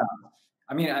 Yeah.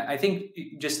 I mean, I think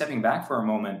just stepping back for a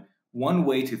moment, one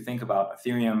way to think about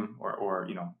Ethereum or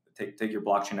take your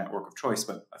blockchain network of choice,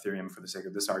 but Ethereum for the sake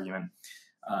of this argument,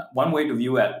 one way to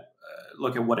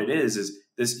look at what it is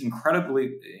this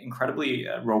incredibly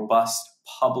robust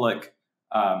public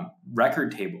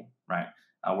record table, right?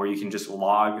 Where you can just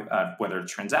log whether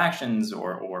it's transactions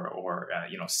or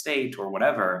state or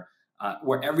whatever,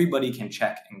 where everybody can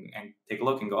check and take a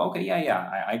look and go, okay,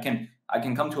 I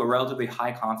can come to a relatively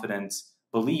high confidence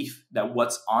belief that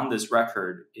what's on this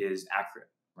record is accurate,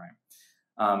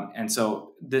 right? And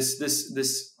so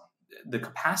the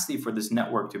capacity for this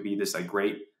network to be this like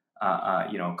great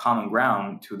common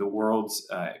ground to the world's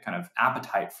kind of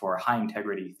appetite for high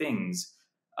integrity things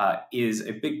is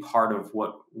a big part of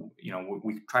what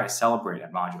we try to celebrate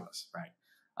at Modulus, right?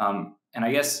 And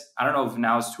I guess I don't know if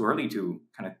now is too early to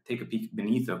kind of take a peek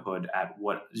beneath the hood at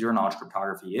what zero knowledge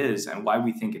cryptography is and why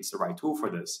we think it's the right tool for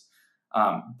this.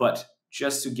 But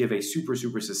just to give a super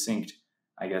succinct,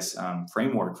 I guess,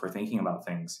 framework for thinking about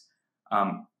things,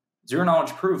 zero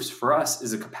knowledge proofs for us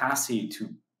is a capacity to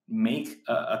make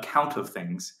a count of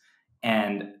things,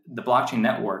 and the blockchain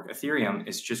network, Ethereum,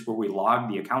 is just where we log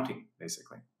the accounting,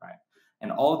 basically, right?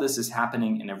 And all of this is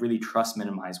happening in a really trust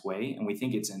minimized way, and we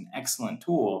think it's an excellent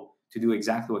tool to do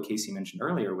exactly what Casey mentioned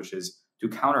earlier, which is to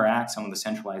counteract some of the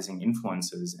centralizing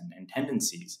influences and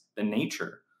tendencies, the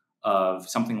nature of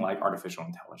something like artificial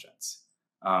intelligence.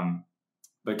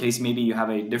 But Casey, maybe you have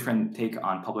a different take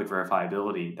on public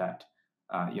verifiability that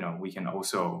we can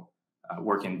also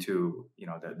work into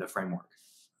the framework.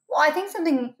 Well, I think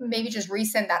something maybe just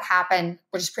recent that happened,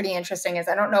 which is pretty interesting, is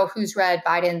I don't know who's read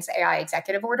Biden's AI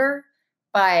executive order,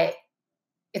 but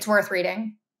it's worth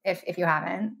reading if you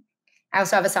haven't. I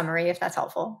also have a summary if that's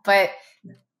helpful. But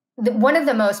one of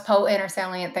the most potent or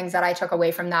salient things that I took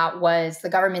away from that was the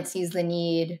government sees the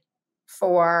need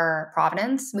for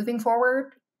provenance moving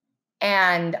forward.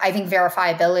 And I think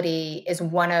verifiability is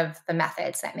one of the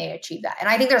methods that may achieve that. And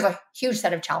I think there's a huge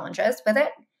set of challenges with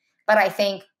it. But I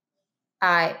think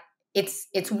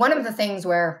it's one of the things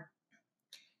where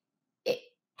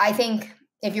I think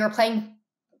if you're playing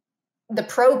the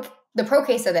pro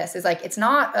case of this is like, it's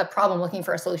not a problem looking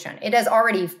for a solution. It has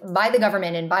already, by the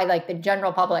government and by like the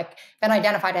general public, been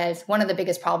identified as one of the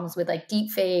biggest problems with like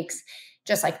deep fakes,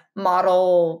 just like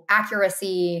model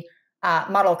accuracy,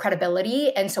 model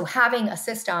credibility. And so having a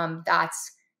system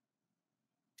that's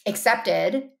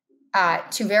accepted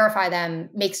to verify them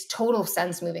makes total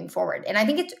sense moving forward. And I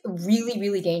think it's really,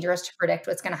 really dangerous to predict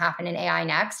what's going to happen in AI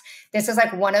next. This is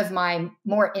like one of my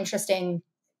more interesting,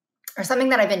 or something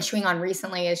that I've been chewing on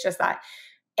recently, is just that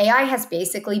AI has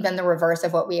basically been the reverse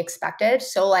of what we expected.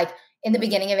 So like in the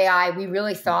beginning of AI, we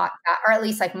really thought, or at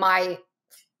least like my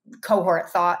cohort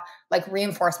thought, like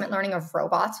reinforcement learning of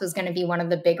robots was going to be one of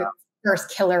the bigger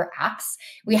first killer apps.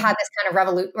 We had this kind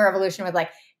of revolution with like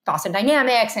Boston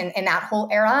Dynamics and that whole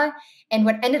era. And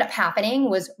what ended up happening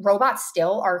was robots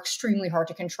still are extremely hard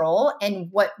to control. And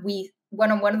what we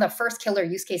one of the first killer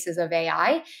use cases of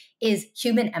AI is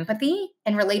human empathy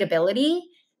and relatability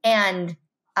and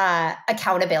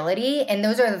accountability. And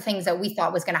those are the things that we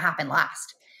thought was going to happen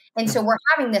last. And so we're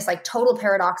having this like total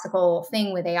paradoxical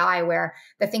thing with AI where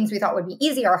the things we thought would be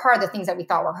easy are hard, the things that we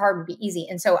thought were hard would be easy.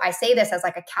 And so I say this as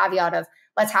like a caveat of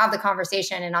let's have the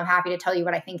conversation, and I'm happy to tell you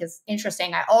what I think is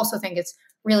interesting. I also think it's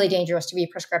really dangerous to be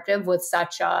prescriptive with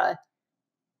such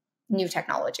new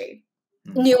technology,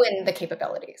 new in the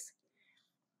capabilities.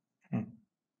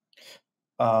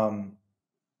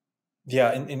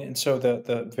 Yeah, and so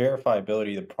the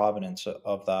verifiability, the provenance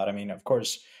of that. I mean, of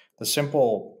course, the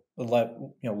simple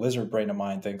lizard brain of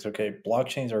mine thinks, okay,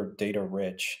 blockchains are data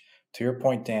rich. To your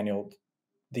point, Daniel,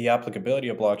 the applicability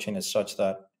of blockchain is such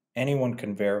that anyone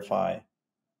can verify.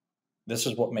 This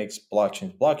is what makes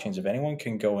blockchains. If anyone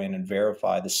can go in and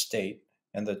verify the state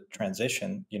and the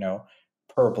transition,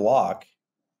 per block,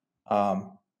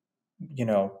 then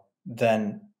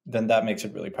that makes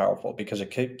it really powerful because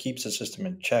it keeps the system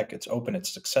in check. It's open,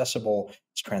 it's accessible,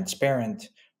 it's transparent.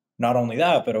 Not only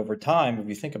that, but over time, if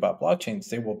you think about blockchains,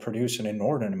 they will produce an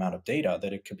inordinate amount of data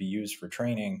that it could be used for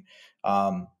training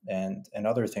and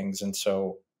other things. And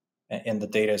so, and the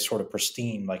data is sort of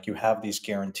pristine, like you have these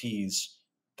guarantees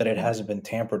that it hasn't been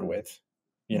tampered with,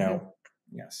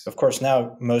 Yes. Of course,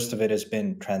 now most of it has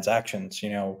been transactions,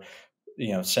 sending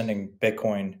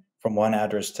Bitcoin from one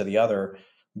address to the other,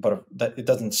 but it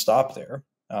doesn't stop there.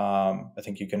 I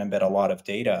think you can embed a lot of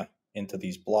data into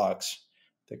these blocks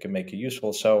that can make it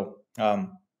useful. So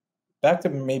back to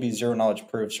maybe zero knowledge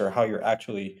proofs or how you're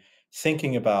actually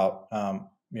thinking about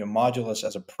Modulus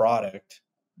as a product.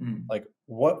 Like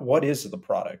what is the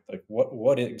product? Like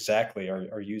what exactly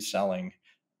are you selling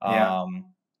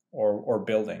or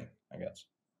building, I guess?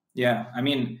 Yeah, I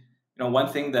mean, one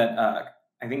thing that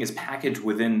I think is packaged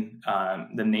within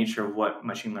the nature of what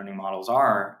machine learning models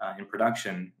are in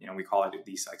production, we call it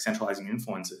these like centralizing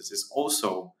influences, is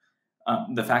also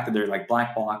the fact that they're like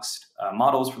black boxed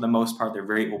models for the most part. They're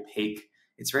very opaque.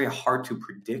 It's very hard to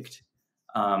predict,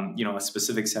 a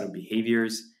specific set of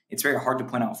behaviors. It's very hard to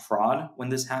point out fraud when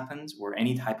this happens, or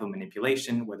any type of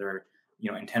manipulation, whether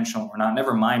intentional or not.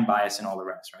 Never mind bias and all the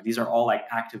rest. Right? These are all like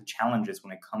active challenges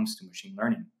when it comes to machine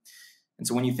learning. And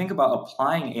so when you think about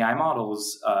applying AI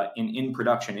models in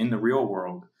production, in the real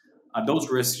world, those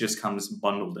risks just comes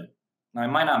bundled in. Now, it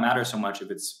might not matter so much if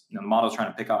it's the model's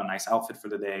trying to pick out a nice outfit for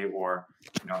the day, or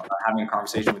having a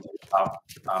conversation with you about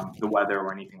the weather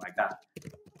or anything like that.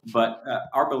 But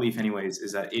our belief, anyways,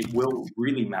 is that it will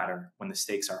really matter when the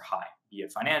stakes are high, be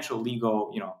it financial,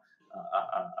 legal,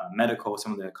 medical,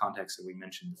 some of the contexts that we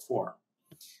mentioned before.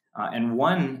 And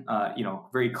one,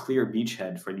 very clear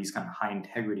beachhead for these kind of high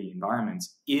integrity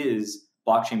environments is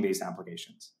blockchain-based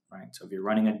applications, right? So if you're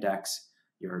running a DEX,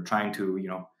 you're trying to,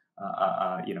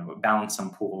 balance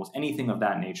some pools, anything of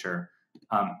that nature.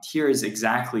 Here is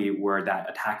exactly where that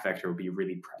attack vector will be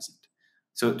really present.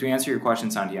 So to answer your question,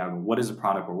 Santiago, what is the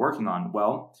product we're working on?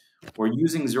 Well, we're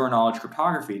using zero-knowledge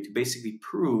cryptography to basically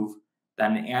prove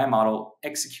that an AI model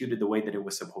executed the way that it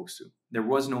was supposed to. There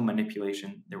was no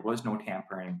manipulation. There was no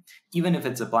tampering. Even if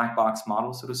it's a black box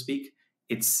model, so to speak,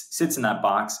 it sits in that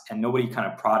box and nobody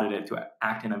kind of prodded it to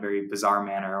act in a very bizarre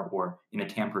manner or in a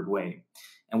tampered way.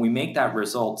 And we make that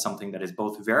result something that is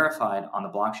both verified on the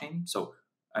blockchain. So,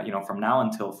 from now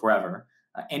until forever,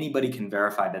 anybody can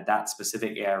verify that that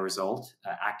specific AI result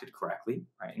acted correctly,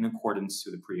 right, in accordance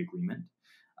to the pre-agreement.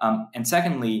 And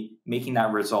secondly, making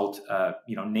that result,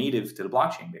 native to the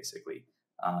blockchain, basically,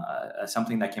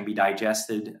 something that can be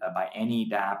digested by any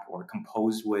dApp or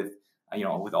composed with,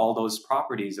 with all those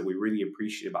properties that we really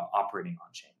appreciate about operating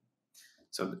on chain.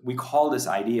 So we call this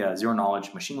idea zero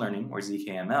knowledge machine learning, or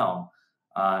ZKML,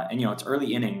 and it's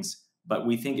early innings, but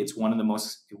we think it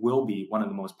will be one of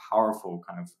the most powerful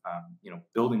kind of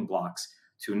building blocks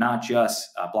to not just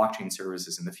blockchain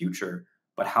services in the future,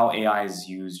 but how AI is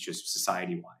used just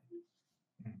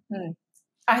society-wide.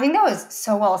 I think that was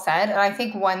so well said. And I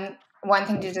think one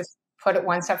thing to just put it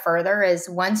one step further is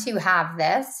once you have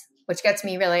this, which gets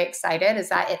me really excited, is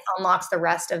that it unlocks the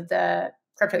rest of the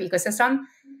crypto ecosystem.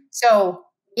 So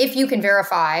if you can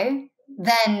verify,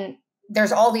 then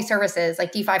there's all these services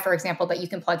like DeFi, for example, that you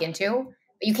can plug into,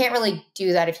 but you can't really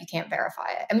do that if you can't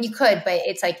verify it. I mean, you could, but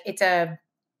it's a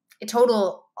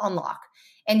total unlock.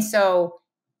 And so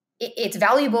it's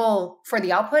valuable for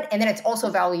the output, and then it's also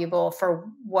valuable for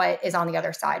what is on the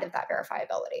other side of that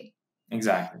verifiability.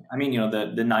 Exactly. I mean,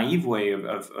 the naive way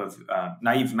of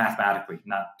naive mathematically,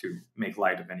 not to make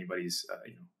light of anybody's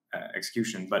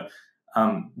execution, but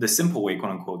the simple way,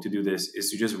 quote unquote, to do this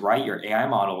is to just write your AI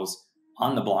models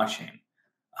on the blockchain.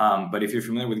 But if you're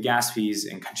familiar with gas fees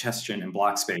and congestion and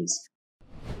block space,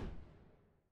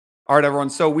 All right, everyone.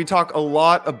 So we talk a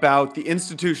lot about the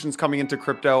institutions coming into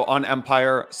crypto on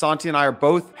Empire. Santi and I are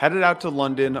both headed out to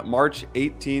London March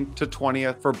 18th to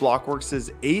 20th for Blockworks'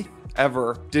 8th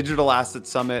ever Digital Asset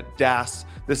Summit, DAS.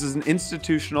 This is an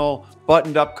institutional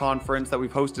buttoned up conference that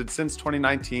we've hosted since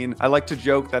 2019. I like to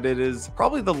joke that it is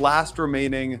probably the last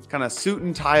remaining kind of suit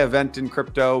and tie event in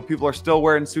crypto. People are still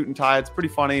wearing suit and tie. It's pretty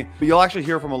funny, but you'll actually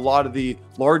hear from a lot of the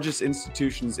largest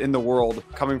institutions in the world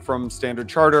coming from Standard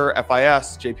Chartered,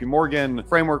 FIS, JP Morgan,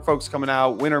 Framework folks coming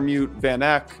out, Wintermute, Van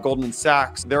Eck, Goldman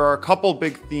Sachs. There are a couple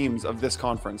big themes of this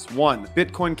conference. One,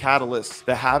 Bitcoin catalysts,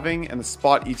 the halving and the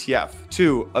spot ETF.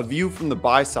 Two, a view from the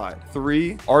buy side.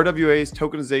 Three, RWA's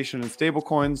tokenization and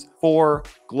stablecoins. Four,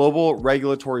 global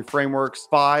regulatory frameworks.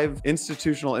 Five,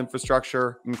 institutional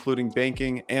infrastructure, including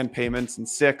banking and payments. And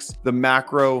six, the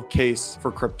macro case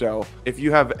for crypto. If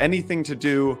you have anything to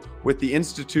do with the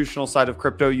institutional side of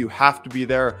crypto, you have to be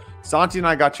there. Santi and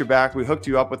I got your back. We hooked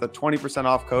you up with a 20%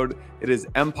 off code. It is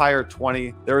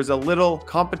Empire20. There is a little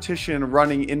competition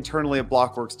running internally at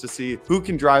Blockworks to see who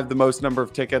can drive the most number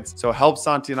of tickets. So help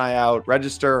Santi and I out.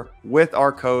 Register with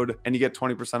our code and you get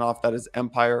 20% off. That is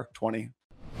Empire20.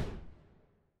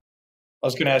 I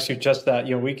was going to ask you just that.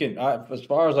 We can, as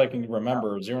far as I can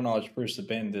remember, zero knowledge proofs have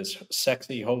been this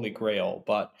sexy holy grail,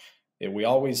 but we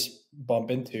always bump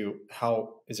into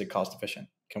how is it cost efficient?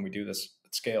 Can we do this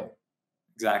at scale?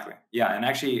 Exactly. Yeah. And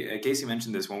actually, Casey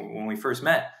mentioned this when we first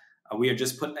met. We had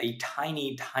just put a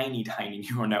tiny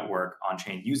neural network on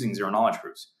chain using zero knowledge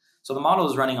proofs. So the model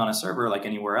is running on a server like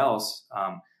anywhere else,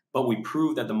 but we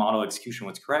proved that the model execution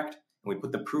was correct, and we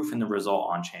put the proof and the result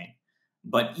on chain.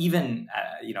 But even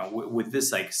with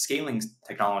this like scaling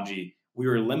technology, we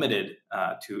were limited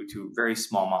to very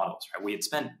small models. Right? We had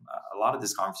spent a lot of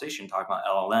this conversation talking about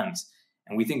LLMs,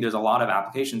 and we think there's a lot of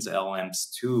applications of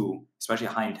LLMs to, especially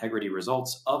high integrity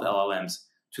results of LLMs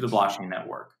to the blockchain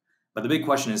network. But the big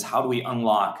question is, how do we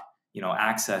unlock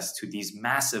access to these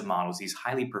massive models, these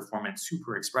highly performant,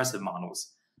 super expressive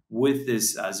models, with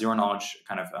this zero knowledge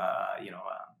kind of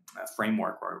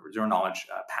framework or zero knowledge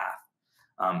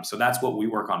path? So that's what we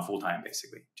work on full time,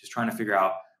 basically, just trying to figure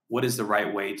out what is the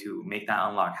right way to make that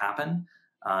unlock happen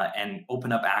and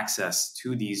open up access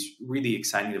to these really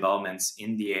exciting developments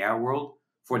in the AI world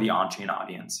for the on-chain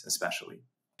audience, especially.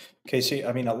 Casey,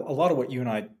 I mean, a lot of what you and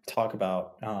I talk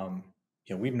about,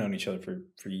 we've known each other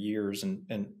for years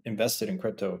and invested in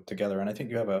crypto together. And I think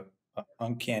you have a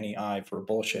uncanny eye for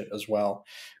bullshit as well,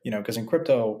 because in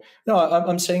crypto, no,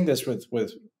 I'm saying this with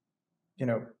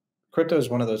crypto is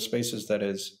one of those spaces that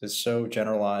is so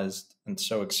generalized and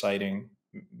so exciting,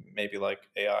 maybe like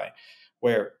AI,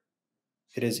 where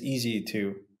it is easy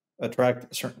to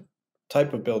attract a certain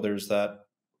type of builders that,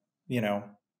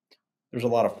 there's a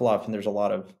lot of fluff and there's a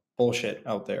lot of bullshit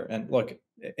out there. And look,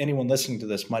 anyone listening to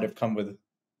this might have come with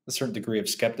a certain degree of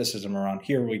skepticism around,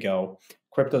 here we go.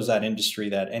 Crypto's that industry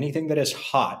that anything that is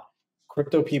hot,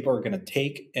 crypto people are going to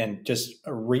take and just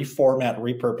reformat,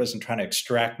 repurpose, and trying to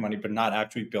extract money, but not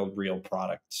actually build real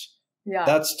products. Yeah.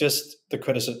 That's just the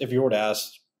criticism. If you were to ask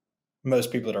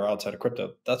most people that are outside of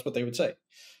crypto, that's what they would say.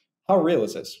 How real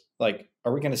is this? Like,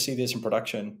 are we going to see this in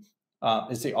production?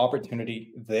 Is the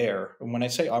opportunity there? And when I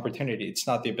say opportunity, it's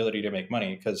not the ability to make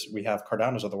money, because we have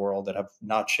Cardanos of the world that have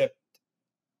not shipped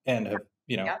and have,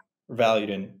 valued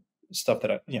in stuff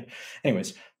that,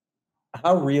 anyways,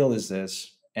 how real is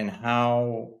this? And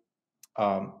how,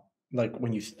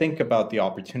 when you think about the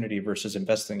opportunity versus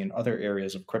investing in other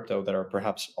areas of crypto that are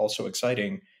perhaps also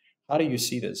exciting, how do you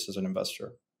see this as an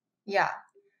investor? Yeah.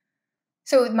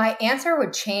 So my answer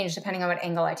would change depending on what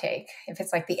angle I take. If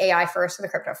it's like the AI first or the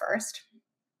crypto first.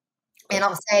 And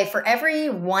I'll say for every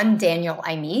one Daniel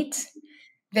I meet,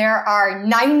 there are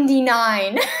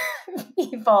 99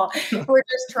 people who are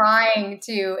just trying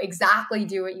to exactly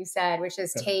do what you said, which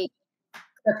is take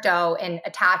crypto and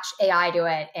attach AI to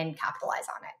it and capitalize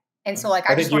on it. And so I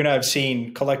think you and I have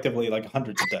seen collectively like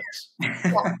hundreds of decks.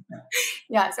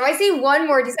 Yeah. So I see one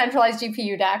more decentralized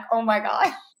GPU deck. Oh my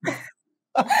God.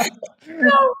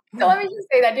 So let me just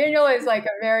say that Daniel is like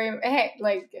a very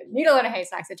needle in a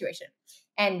haystack situation.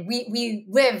 And we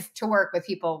live to work with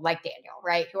people like Daniel,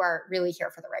 right? Who are really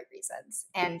here for the right reasons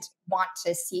and want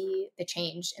to see the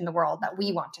change in the world that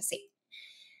we want to see.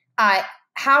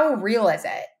 How real is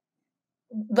it?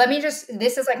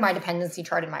 This is like my dependency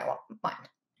chart in my mind.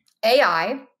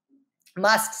 AI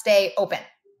must stay open.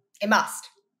 It must.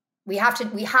 We have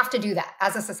to do that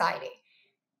as a society.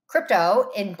 Crypto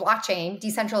in blockchain,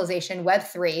 decentralization,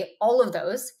 Web3, all of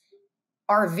those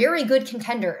are very good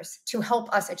contenders to help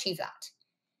us achieve that.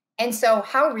 And so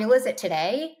how real is it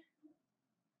today?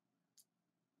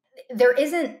 There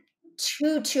isn't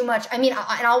too much. I mean,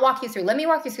 and I'll walk you through. Let me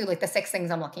walk you through like the 6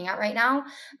 things I'm looking at right now.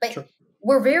 But Sure.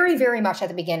 we're very, very much at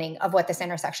the beginning of what this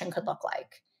intersection could look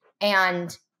like.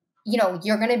 And,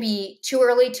 you're going to be too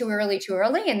early,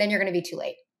 and then you're going to be too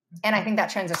late. And I think that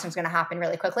transition is going to happen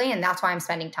really quickly. And that's why I'm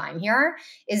spending time here,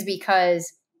 is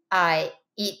because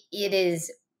it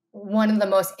is one of the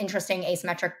most interesting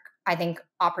asymmetric, I think,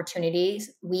 opportunities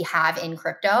we have in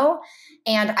crypto.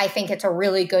 And I think it's a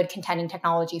really good contending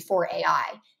technology for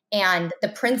AI. And the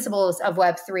principles of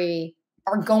Web3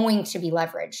 are going to be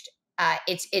leveraged.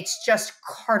 It's just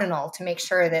cardinal to make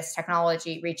sure this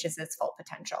technology reaches its full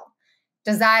potential.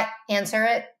 Does that answer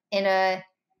it in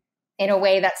a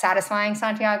way that's satisfying,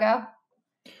 Santiago?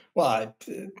 Well,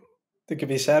 it could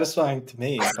be satisfying to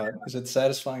me, but is it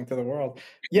satisfying to the world?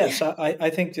 Yes,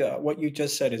 I think what you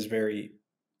just said is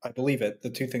I believe it. The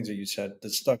 2 things that you said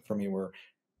that stuck for me were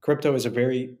crypto is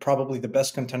probably the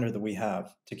best contender that we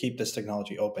have to keep this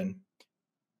technology open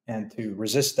and to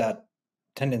resist that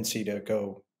tendency to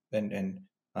go and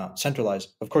centralize.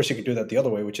 Of course, you could do that the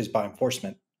other way, which is by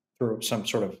enforcement through some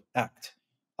sort of act.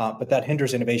 But that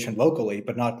hinders innovation locally,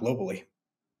 but not globally.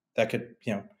 That could,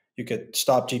 you could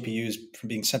stop GPUs from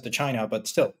being sent to China, but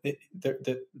still,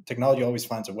 the technology always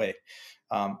finds a way.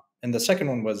 And the second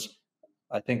one was,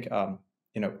 I think,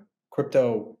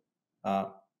 crypto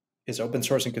is open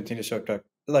source and continues to attract,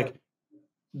 like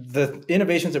the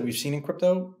innovations that we've seen in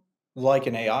crypto, like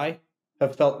in AI,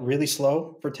 have felt really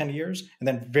slow for 10 years and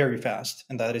then very fast.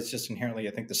 And that is just inherently,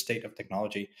 I think, the state of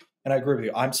technology. And I agree with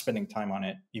you. I'm spending time on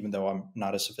it, even though I'm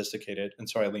not as sophisticated. And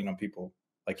so I lean on people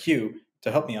like you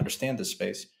to help me understand this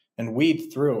space and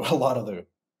weed through a lot of the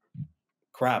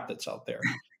crap that's out there.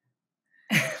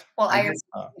 Well,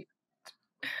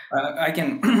 I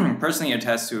can personally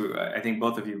attest to, I think,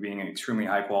 both of you being extremely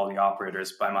high quality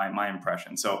operators by my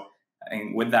impression. So I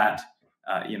think with that,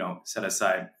 set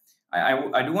aside,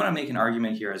 I do want to make an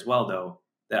argument here as well, though,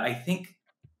 that I think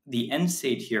the end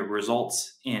state here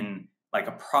results in like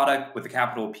a product with a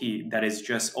capital P that is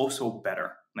just also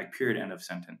better, like period, end of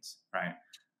sentence, right?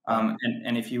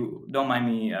 And if you don't mind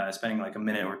me spending like a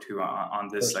minute or two on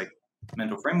this like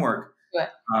mental framework,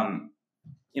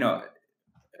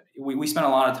 we spend a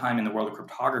lot of time in the world of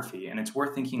cryptography, and it's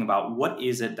worth thinking about what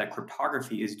is it that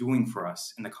cryptography is doing for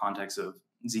us in the context of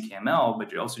ZKML,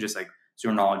 but also just like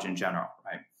zero knowledge in general,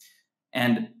 right?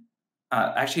 And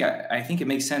actually, I think it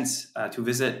makes sense to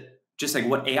visit just like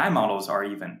what AI models are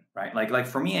even, right? Like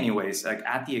for me anyways, like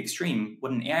at the extreme,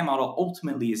 what an AI model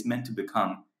ultimately is meant to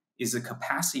become is the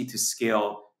capacity to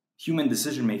scale human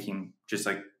decision-making just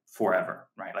like forever,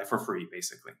 right? Like for free,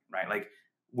 basically, right? Like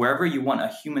wherever you want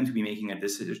a human to be making a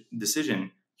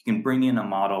decision, you can bring in a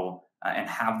model and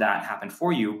have that happen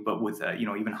for you, but with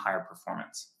even higher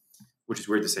performance, which is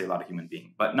weird to say about a human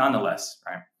being, but nonetheless,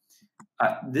 right?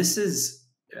 This is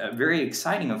very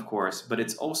exciting, of course, but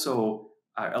it's also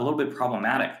a little bit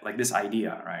problematic, like this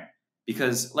idea, right?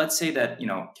 Because let's say that,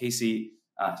 Casey,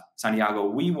 Santiago,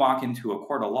 we walk into a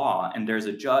court of law and there's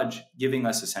a judge giving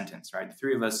us a sentence, right? The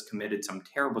 3 of us committed some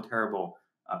terrible, terrible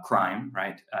crime,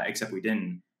 right? Except we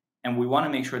didn't. And we want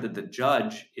to make sure that the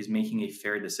judge is making a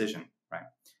fair decision, right?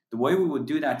 The way we would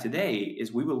do that today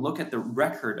is we would look at the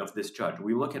record of this judge.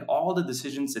 We look at all the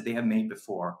decisions that they have made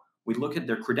before. We look at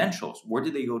their credentials. Where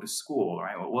did they go to school,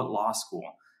 right? What law school?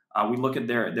 We look at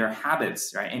their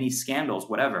habits, right? Any scandals,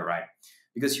 whatever, right?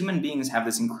 Because human beings have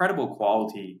this incredible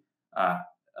quality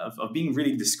of being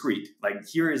really discreet. Like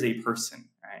here is a person,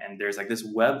 right? And there's like this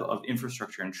web of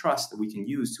infrastructure and trust that we can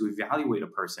use to evaluate a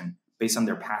person based on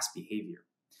their past behavior.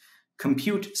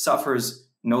 Compute suffers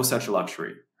no such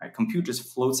luxury, right? Compute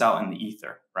just floats out in the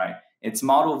ether, right? It's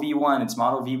model V1, it's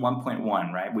model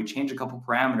V1.1, right? We change a couple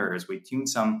parameters, we tune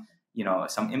some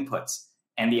inputs,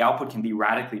 and the output can be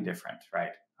radically different,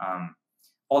 right?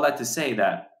 All that to say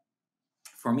that,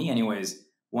 for me anyways,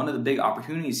 one of the big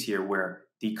opportunities here where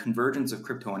the convergence of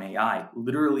crypto and AI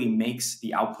literally makes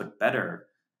the output better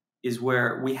is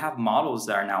where we have models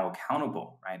that are now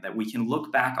accountable, right? That we can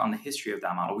look back on the history of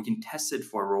that model. We can test it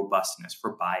for robustness,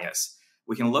 for bias.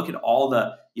 We can look at all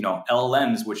the,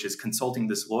 LLMs, which is consulting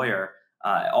this lawyer,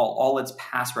 all its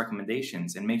past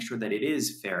recommendations and make sure that it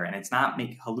is fair and it's not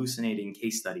hallucinating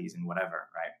case studies and whatever,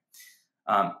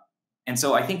 right? And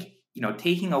so I think,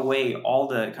 taking away all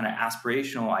the kind of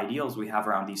aspirational ideals we have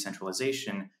around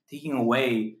decentralization, taking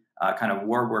away kind of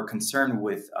where we're concerned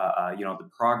with, the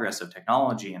progress of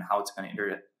technology and how it's going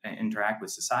to interact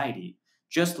with society,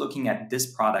 just looking at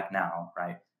this product now,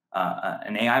 right?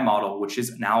 An AI model, which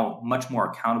is now much more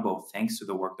accountable thanks to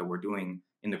the work that we're doing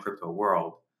in the crypto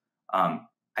world.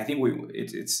 I think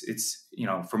it's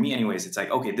for me anyways, it's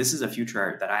like, okay, this is a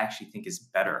future that I actually think is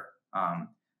better.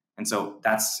 And so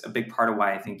that's a big part of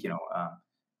why I think,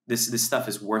 this stuff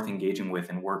is worth engaging with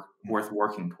and worth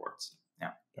working towards.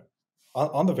 Yeah.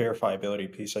 On the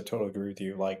verifiability piece, I totally agree with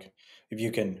you. Like, if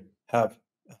you can have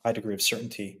a high degree of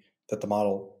certainty that the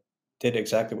model did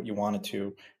exactly what you wanted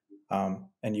to,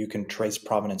 and you can trace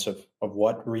provenance of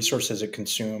what resources it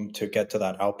consumed to get to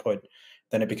that output,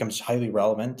 then it becomes highly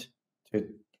relevant to,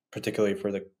 particularly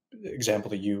for the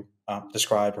example that you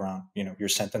described around, you're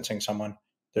sentencing someone,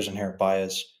 there's inherent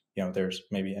bias. There's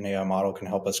maybe an AI model can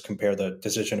help us compare the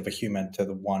decision of a human to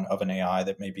the one of an AI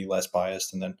that may be less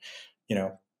biased, and then,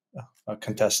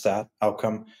 contest that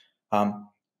outcome.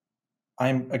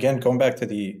 I'm again going back to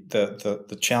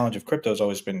the challenge of crypto has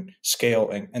always been scale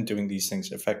and doing these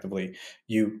things effectively.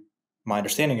 My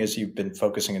understanding is you've been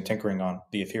focusing and tinkering on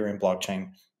the Ethereum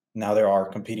blockchain. Now there are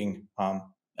competing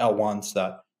L1s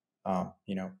that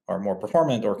are more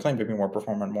performant or claim to be more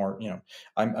performant.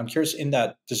 I'm curious in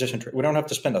that decision tree. We don't have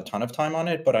to spend a ton of time on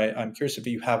it, but I'm curious if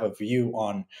you have a view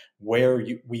on where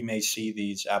we may see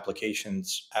these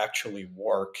applications actually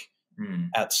work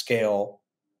at scale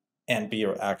and be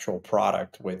an actual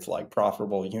product with like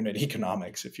profitable unit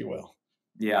economics, if you will.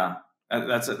 Yeah,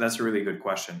 that's a really good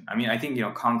question. I mean, I think,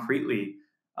 concretely,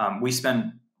 we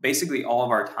spend basically all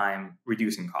of our time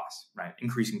reducing costs, right?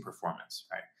 Increasing performance,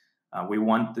 right? We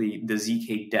want the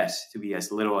ZK debt to be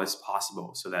as little as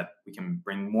possible so that we can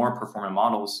bring more performant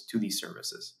models to these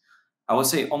services. I would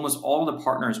say almost all of the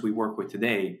partners we work with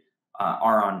today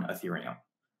are on Ethereum.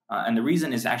 And the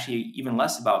reason is actually even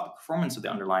less about the performance of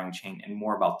the underlying chain and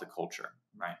more about the culture,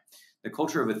 right? The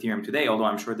culture of Ethereum today, although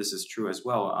I'm sure this is true as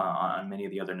well on many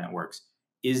of the other networks,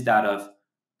 is that of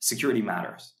security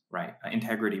matters, right?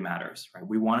 Integrity matters, right?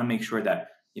 We want to make sure that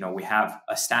we have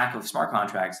a stack of smart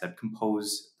contracts that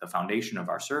compose the foundation of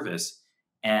our service,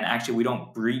 and actually we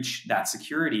don't breach that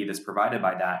security that's provided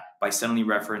by that by suddenly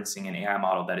referencing an AI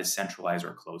model that is centralized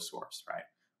or closed source, right?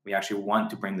 We actually want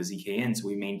to bring the ZK in so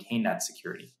we maintain that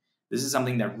security. This is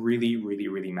something that really, really,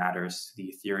 really matters to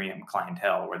the Ethereum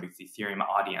clientele or the Ethereum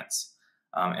audience.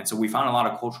 And so we found a lot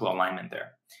of cultural alignment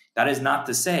there. That is not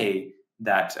to say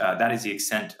that that is the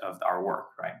extent of our work,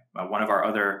 right? One of our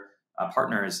other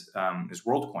partners is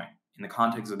WorldCoin. In the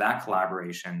context of that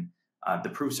collaboration, the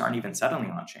proofs aren't even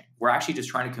settling on chain. We're actually just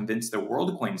trying to convince the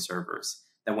WorldCoin servers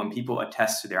that when people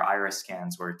attest to their iris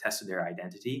scans or attest to their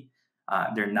identity,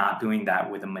 they're not doing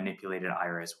that with a manipulated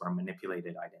iris or a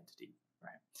manipulated identity,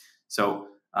 right? So,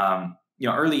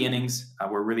 early innings,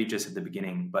 we're really just at the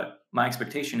beginning. But my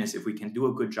expectation is if we can do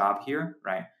a good job here,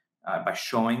 right, by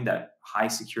showing that high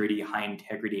security, high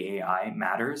integrity AI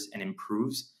matters and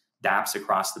improves dApps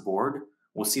across the board,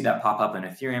 we'll see that pop up in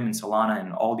Ethereum and Solana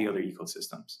and all the other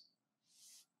ecosystems.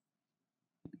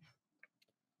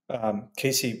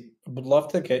 Casey, I would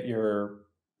love to get your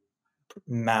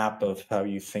map of how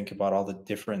you think about all the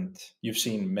different, you've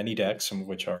seen many decks, some of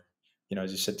which are,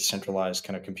 as you said, decentralized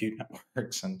kind of compute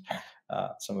networks and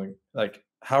something like,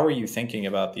 how are you thinking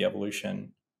about the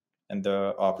evolution and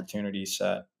the opportunity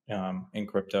set in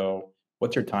crypto?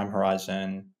 What's your time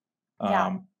horizon?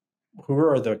 Who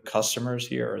are the customers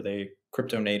here? Are they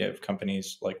crypto native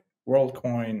companies like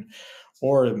WorldCoin,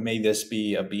 or may this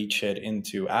be a beachhead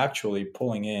into actually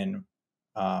pulling in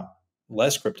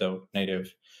less crypto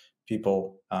native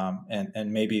people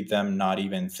and maybe them not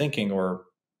even thinking or,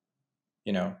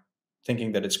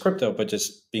 thinking that it's crypto, but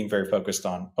just being very focused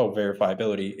on,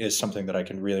 verifiability is something that I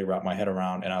can really wrap my head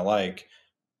around and I like.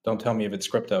 Don't tell me if it's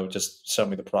crypto, just sell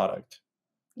me the product.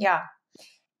 Yeah.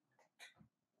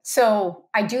 So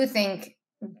I do think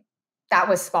that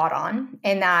was spot on,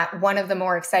 in that one of the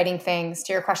more exciting things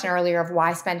to your question earlier of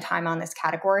why spend time on this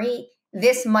category,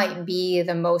 this might be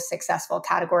the most successful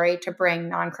category to bring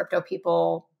non-crypto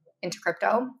people into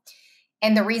crypto.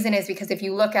 And the reason is because if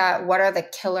you look at what are the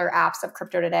killer apps of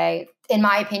crypto today, in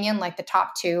my opinion, like the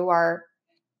top two are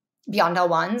beyond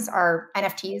L1s are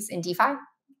NFTs and DeFi.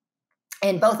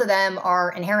 And both of them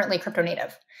are inherently crypto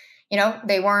native.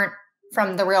 They weren't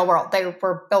from the real world. They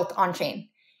were built on chain.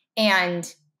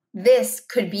 And this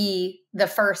could be the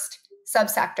first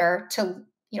subsector to,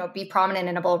 be prominent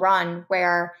in a bull run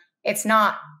where it's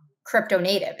not crypto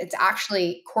native. It's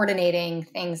actually coordinating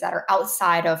things that are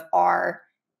outside of our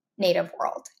native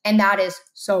world. And that is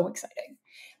so exciting.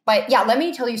 But yeah, let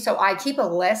me tell you, so I keep a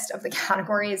list of the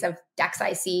categories of decks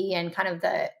I see and kind of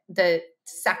the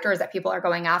sectors that people are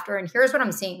going after. And here's what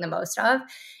I'm seeing the most of.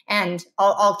 And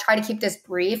I'll try to keep this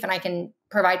brief and I can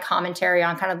provide commentary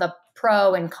on kind of the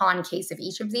pro and con case of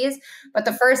each of these. But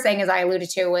the first thing, as I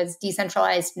alluded to, was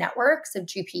decentralized networks of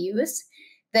GPUs.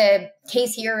 The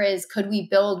case here is, could we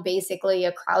build basically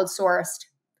a crowdsourced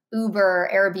Uber,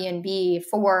 Airbnb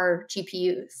for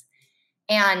GPUs?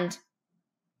 And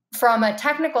from a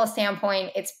technical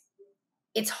standpoint,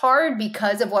 it's hard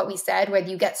because of what we said, where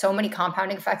you get so many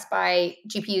compounding effects by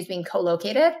GPUs being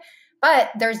co-located.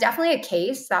 But there's definitely a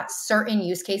case that certain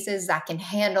use cases that can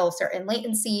handle certain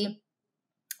latency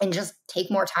and just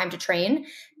take more time to train,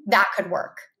 that could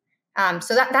work.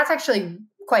 So that's actually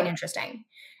quite interesting.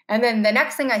 And then the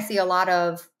next thing I see a lot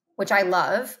of, which I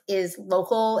love, is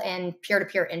local and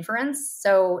peer-to-peer inference.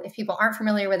 So if people aren't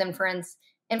familiar with inference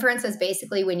is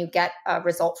basically when you get a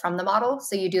result from the model.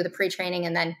 So you do the pre-training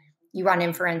and then you run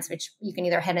inference, which you can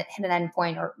either hit an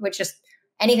endpoint or which just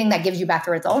anything that gives you back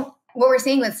the result. What we're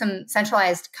seeing with some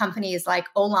centralized companies like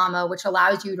Ollama, which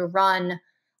allows you to run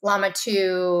Llama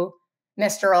 2,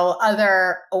 Mistral,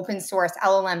 other open source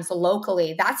LLMs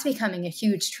locally, that's becoming a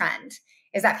huge trend.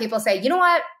 Is that people say, you know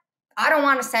what? I don't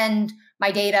want to send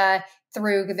my data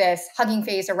through this Hugging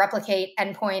Face or replicate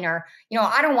endpoint, or,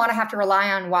 I don't want to have to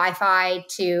rely on Wi-Fi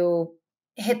to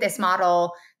hit this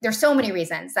model. There's so many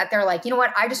reasons that they're like, you know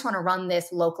what? I just want to run this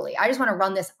locally. I just want to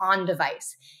run this on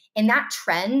device. And that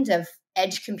trend of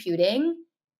edge computing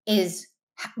is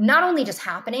not only just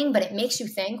happening, but it makes you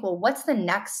think, well, what's the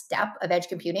next step of edge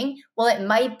computing? Well, it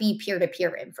might be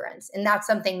peer-to-peer inference. And that's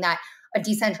something that a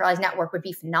decentralized network would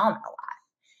be phenomenal at.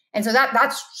 And so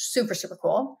that's super, super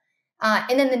cool.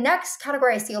 And then the next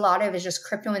category I see a lot of is just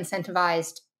crypto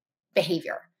incentivized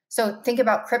behavior. So think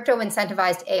about crypto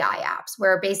incentivized AI apps,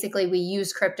 where basically we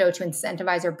use crypto to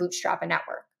incentivize or bootstrap a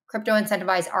network. Crypto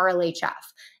incentivized RLHF,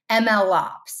 ML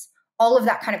ops, all of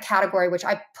that kind of category, which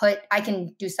I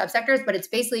can do subsectors, but it's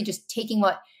basically just taking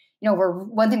what,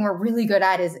 one thing we're really good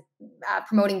at is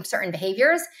promoting certain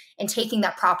behaviors and taking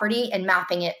that property and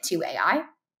mapping it to AI.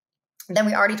 Then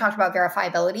we already talked about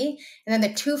verifiability. And then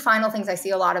the two final things I see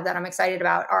a lot of that I'm excited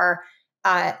about are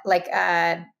I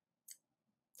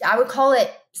would call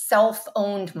it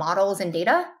self-owned models and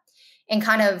data, and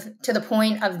kind of to the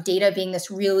point of data being this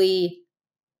really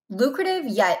lucrative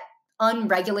yet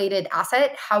unregulated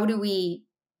asset. How do we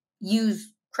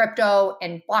use crypto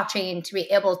and blockchain to be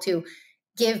able to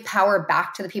give power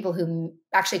back to the people who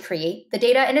actually create the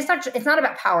data? And it's not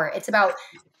about power. It's about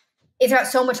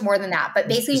so much more than that. But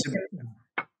basically,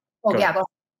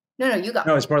 No, you go.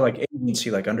 No, it's more like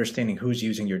agency, like understanding who's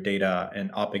using your data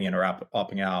and opting in or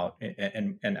opting out,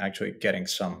 and actually getting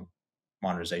some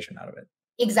monetization out of it.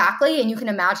 Exactly. And you can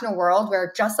imagine a world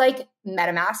where, just like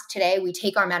MetaMask today, we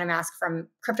take our MetaMask from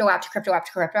crypto app to crypto app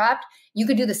to crypto app. You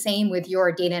could do the same with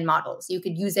your data and models. You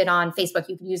could use it on Facebook.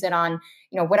 You could use it on,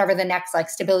 whatever the next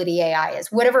stability AI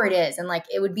is, whatever it is. And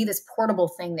it would be this portable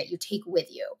thing that you take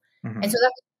with you. Mm-hmm. And so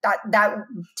that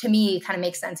to me kind of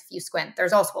makes sense if you squint.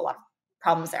 There's also a lot of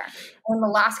problems there. And the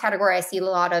last category I see a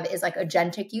lot of is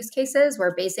agentic use cases,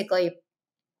 where basically,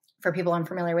 for people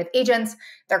unfamiliar with agents,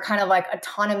 they're kind of like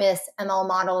autonomous ML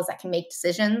models that can make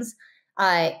decisions.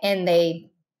 And they,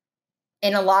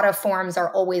 in a lot of forms,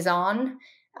 are always on.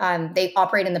 They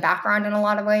operate in the background in a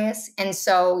lot of ways. And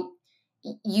so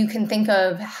you can think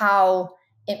of how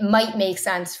it might make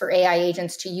sense for AI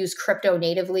agents to use crypto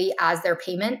natively as their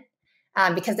payment,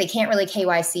 because they can't really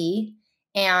KYC.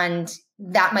 And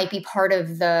that might be part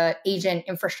of the agent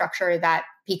infrastructure that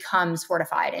becomes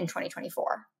fortified in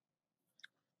 2024.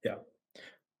 Yeah.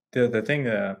 The thing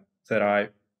that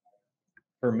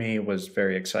for me was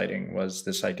very exciting was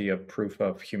this idea of proof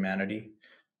of humanity.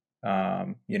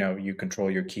 You control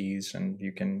your keys and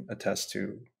you can attest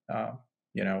to,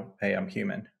 hey, I'm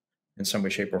human in some way,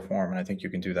 shape, or form. And I think you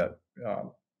can do that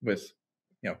with,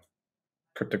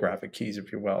 cryptographic keys,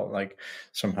 if you will,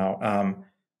 somehow.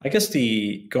 I guess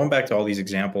going back to all these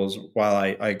examples, while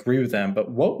I agree with them, but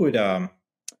what would,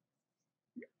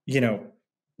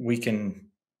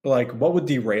 what would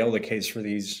derail the case for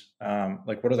these?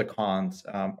 What are the cons?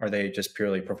 Are they just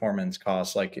purely performance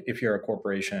costs? If you're a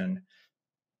corporation,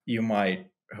 you might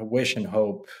wish and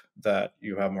hope that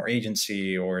you have more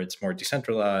agency or it's more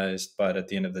decentralized. But at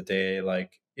the end of the day,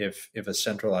 if a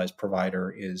centralized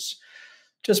provider is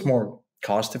just more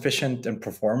cost efficient and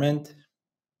performant,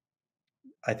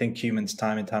 I think humans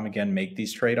time and time again make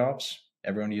these trade-offs.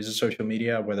 Everyone uses social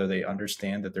media, whether they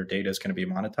understand that their data is going to be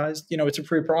monetized. It's a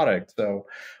free product. So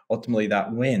ultimately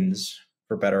that wins,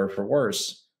 for better or for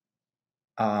worse.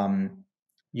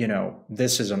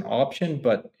 This is an option,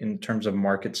 but in terms of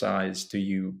market size, do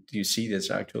you see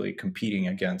this actually competing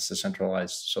against the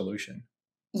centralized solution?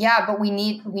 Yeah, but we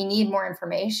need more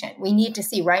information. We need to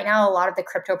see. Right now, a lot of the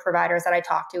crypto providers that I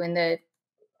talk to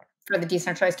for the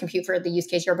decentralized compute, for the use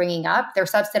case you're bringing up, they're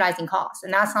subsidizing costs,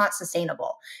 and that's not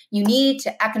sustainable. You need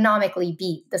to economically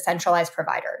beat the centralized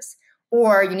providers,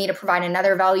 or you need to provide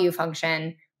another value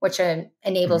function which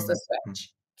enables the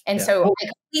switch. And so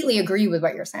I completely agree with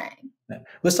what you're saying.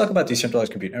 Let's talk about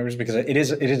decentralized compute networks because it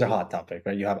is a hot topic,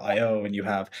 right? You have IO and you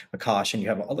have Akash and you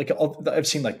have I've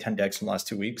seen like 10 decks in the last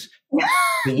 2 weeks.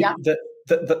 Yeah.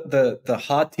 The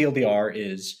hot TLDR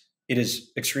is it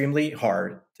is extremely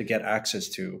hard to get access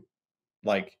to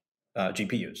like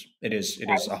GPUs. It is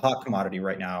a hot commodity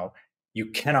right now. You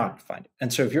cannot find it.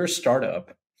 And so if you're a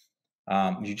startup,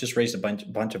 you just raised a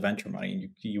bunch of venture money, and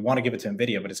you want to give it to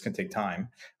NVIDIA, but it's going to take time.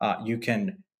 You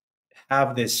can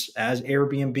have this as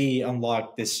Airbnb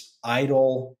unlock this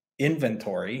idle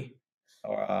inventory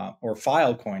or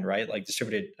Filecoin, right? Like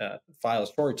distributed file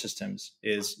storage systems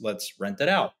is let's rent it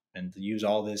out and use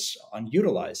all this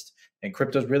unutilized. And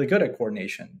crypto is really good at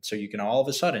coordination. So you can all of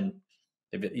a sudden,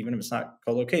 even if it's not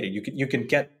co-located, you can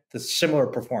get the similar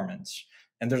performance.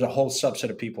 And there's a whole subset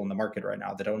of people in the market right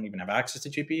now that don't even have access to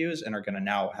GPUs and are going to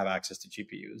now have access to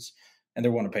GPUs, and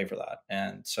they're willing to pay for that.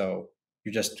 And so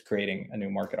you're just creating a new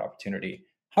market opportunity.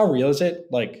 How real is it?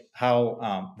 Like,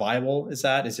 how viable is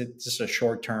that? Is it just a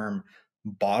short-term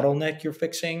bottleneck you're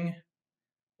fixing,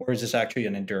 or is this actually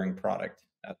an enduring product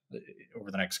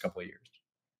over the next couple of years?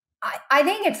 I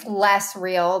think it's less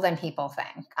real than people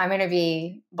think. I'm going to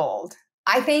be bold.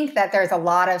 I think that there's a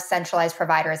lot of centralized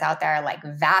providers out there like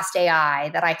Vast AI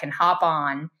that I can hop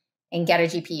on and get a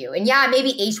GPU. And yeah,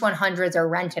 maybe H100s are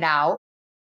rented out.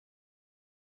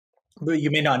 But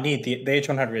you may not need the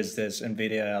H100 is this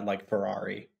NVIDIA like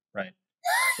Ferrari, right?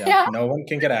 Yeah. No one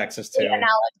can get access to,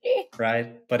 analogy.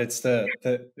 Right? But it's the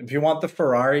if you want the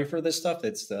Ferrari for this stuff,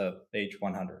 it's the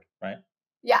H100, right?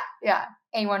 Yeah.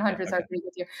 A100s are pretty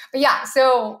good too. But yeah,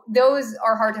 so those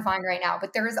are hard to find right now.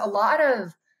 But there's a lot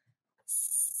of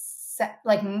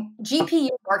like GPU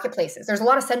marketplaces. There's a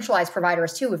lot of centralized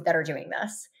providers too that are doing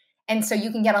this. And so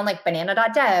you can get on like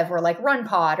banana.dev or like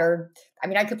RunPod, or I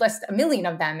mean, I could list a million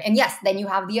of them. And yes, then you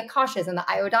have the Akashas and the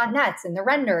IO.nets and the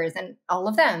renders and all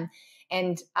of them.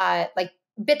 And like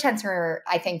BitTensor,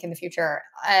 I think, in the future.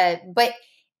 But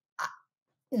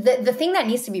the thing that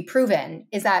needs to be proven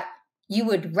is that you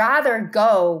would rather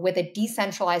go with a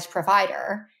decentralized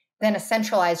provider than a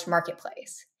centralized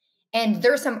marketplace. And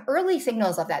there's some early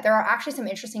signals of that. There are actually some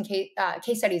interesting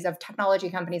case studies of technology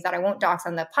companies that I won't dox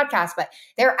on the podcast, but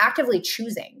they're actively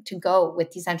choosing to go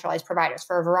with decentralized providers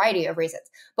for a variety of reasons.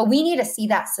 But we need to see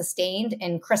that sustained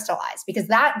and crystallized, because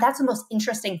that's the most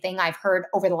interesting thing I've heard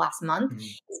over the last month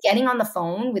is getting on the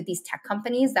phone with these tech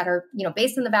companies that are,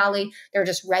 based in the Valley. They're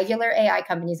just regular AI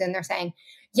companies, and they're saying,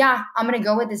 yeah, I'm going to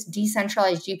go with this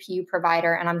decentralized GPU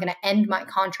provider, and I'm going to end my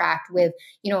contract with,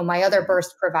 my other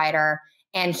burst provider.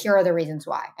 And here are the reasons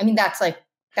why. I mean, that's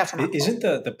remarkable. Isn't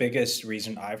the biggest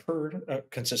reason I've heard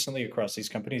consistently across these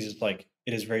companies is like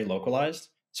it is very localized.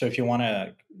 So if you want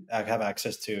to have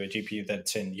access to a GPU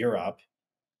that's in Europe,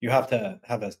 you have to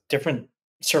have a different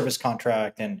service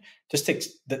contract, and just takes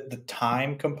the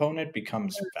time component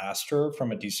becomes faster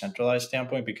from a decentralized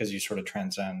standpoint because you sort of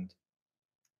transcend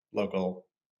local.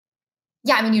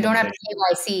 Yeah, I mean, you don't have to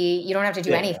KYC, you don't have to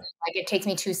do anything. Like, it takes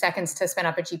me 2 seconds to spin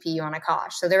up a GPU on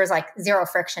Akash. So there was like zero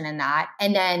friction in that.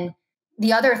 And then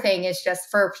the other thing is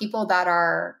just for people that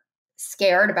are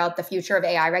scared about the future of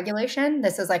AI regulation,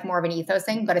 this is like more of an ethos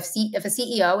thing. But if a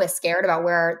CEO is scared about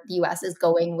where the US is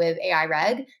going with AI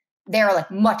reg, they're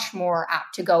like much more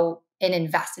apt to go and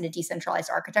invest in a decentralized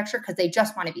architecture because they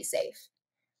just want to be safe.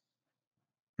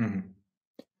 Mm-hmm.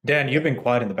 Dan, you've been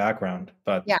quiet in the background,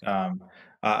 but yeah.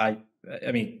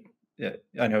 I mean,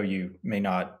 I know you may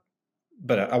not,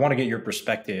 but I want to get your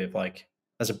perspective, like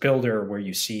as a builder, where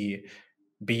you see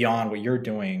beyond what you're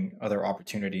doing, other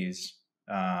opportunities,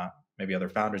 maybe other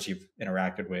founders you've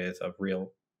interacted with of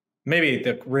real. Maybe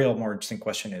the real more interesting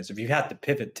question is, if you had to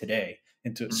pivot today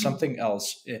into something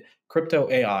else, crypto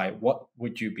AI, what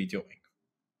would you be doing?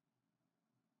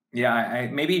 Yeah, I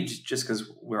maybe just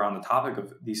because we're on the topic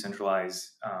of decentralized,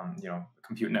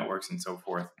 compute networks and so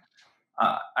forth.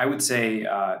 I would say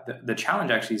the challenge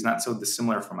actually is not so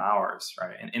dissimilar from ours,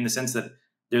 right? In the sense that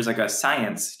there's like a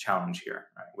science challenge here,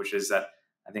 right? Which is that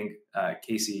I think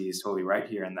Casey is totally right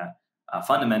here in that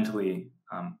fundamentally,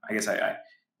 I guess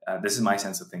this is my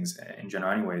sense of things in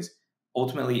general anyways.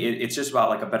 Ultimately, it's just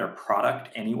about like a better product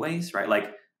anyways, right?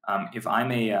 Like if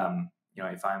I'm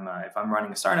if I'm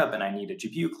running a startup and I need a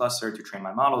GPU cluster to train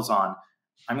my models on,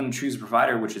 I'm going to choose a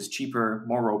provider which is cheaper,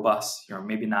 more robust,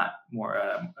 maybe not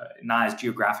as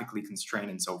geographically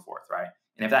constrained and so forth, right?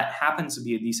 And if that happens to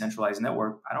be a decentralized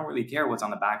network, I don't really care what's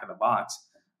on the back of the box.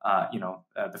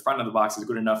 The front of the box is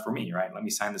good enough for me, right? Let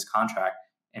me sign this contract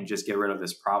and just get rid of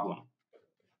this problem.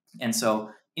 And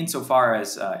so, insofar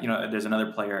as there's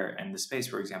another player in the space,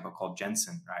 for example, called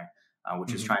Jensen, right,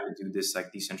 which is trying to do this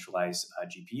like decentralized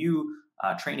GPU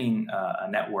training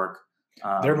network.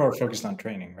 They're more focused on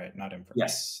training, right? Not inference.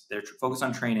 Yes, they're focused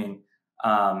on training,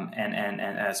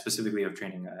 and specifically of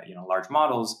training, large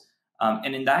models.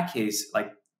 And in that case,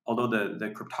 like, although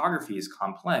the cryptography is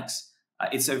complex,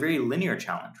 it's a very linear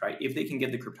challenge, right? If they can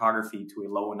get the cryptography to a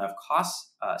low enough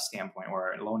cost standpoint,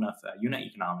 or a low enough unit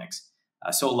economics,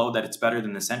 so low that it's better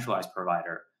than the centralized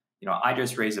provider. I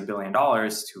just raised $1 billion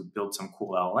to build some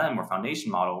cool LLM or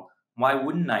foundation model. Why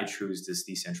wouldn't I choose this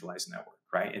decentralized network,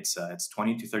 right? It's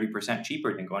 20 to 30%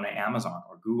 cheaper than going to Amazon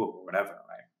or Google or whatever,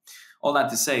 right? All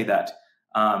that to say that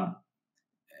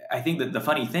I think that the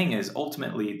funny thing is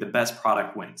ultimately the best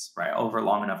product wins, right? Over a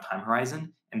long enough time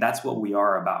horizon. And that's what we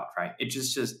are about, right? It's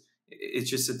just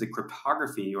that the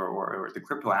cryptography or the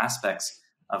crypto aspects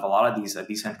of a lot of these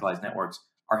decentralized networks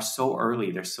are so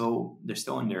early. They're still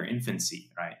in their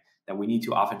infancy, right? That we need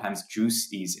to oftentimes juice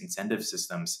these incentive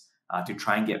systems to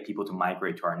try and get people to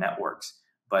migrate to our networks.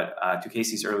 But to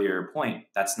Casey's earlier point,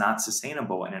 that's not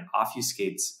sustainable, and it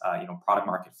obfuscates product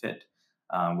market fit,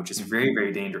 which is very,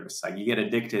 very dangerous. Like, you get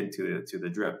addicted to the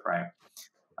drip, right?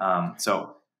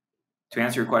 So to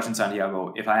answer your question,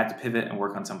 Santiago, if I had to pivot and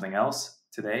work on something else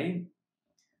today,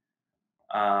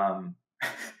 I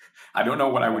don't know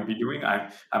what I would be doing.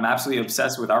 I'm absolutely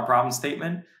obsessed with our problem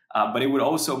statement, but it would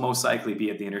also most likely be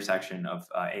at the intersection of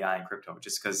AI and crypto,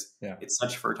 just because it's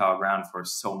such fertile ground for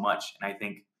so much. And I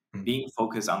think being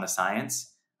focused on the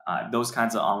science, those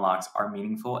kinds of unlocks are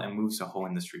meaningful and moves the whole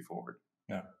industry forward.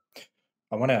 Yeah.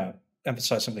 I want to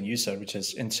emphasize something you said, which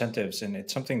is incentives. And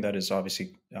it's something that is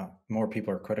obviously more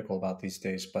people are critical about these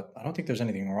days, but I don't think there's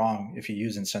anything wrong if you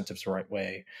use incentives the right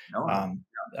way. No.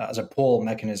 As a pull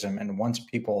mechanism. And once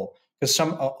people, because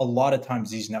a lot of times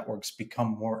these networks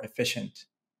become more efficient.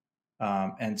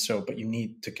 But you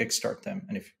need to kickstart them.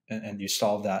 And you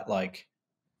solve that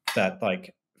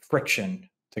friction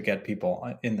to get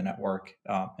people in the network.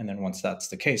 And then once that's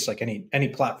the case, like any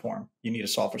platform, you need to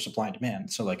solve for supply and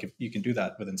demand. So like if you can do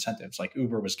that with incentives, like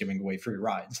Uber was giving away free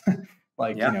rides,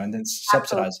 and then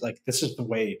subsidize, like this is the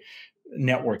way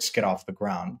networks get off the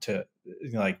ground to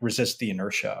resist the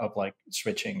inertia of like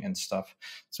switching and stuff.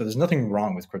 So there's nothing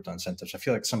wrong with crypto incentives. I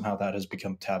feel like somehow that has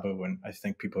become taboo, and I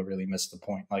think people really miss the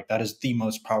point. Like that is the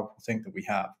most powerful thing that we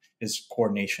have is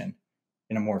coordination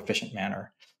in a more efficient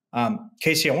manner.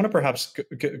 Casey, I want to perhaps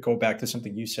go back to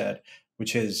something you said,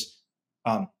 which is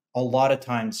a lot of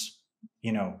times,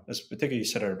 as particularly you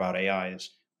said it about AI,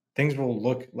 is things will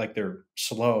look like they're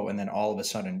slow, and then all of a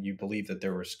sudden you believe that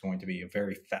there was going to be a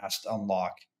very fast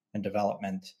unlock and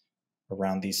development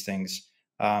around these things.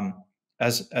 And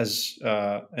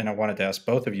I wanted to ask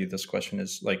both of you this question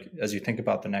is like, as you think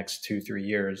about the next 2-3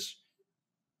 years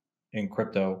in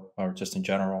crypto or just in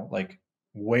general, like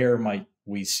where might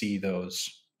we see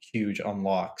those huge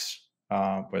unlocks,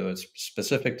 whether it's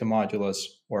specific to Modulus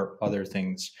or other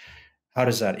things? How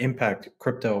does that impact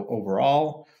crypto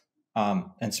overall,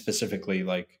 and specifically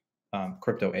like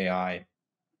crypto AI,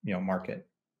 market?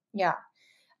 Yeah.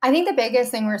 I think the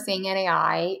biggest thing we're seeing in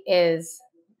AI is,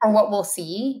 or what we'll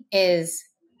see is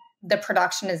the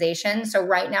productionization. So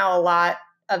right now, a lot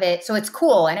of it, so it's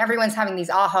cool. And everyone's having these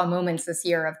aha moments this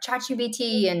year of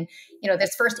ChatGPT and,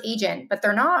 this first agent, but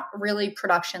they're not really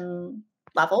production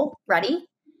level ready.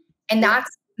 And that's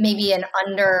maybe an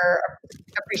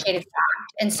underappreciated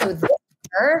fact. And so this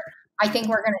year, I think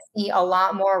we're going to see a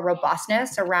lot more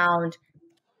robustness around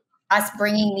us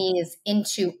bringing these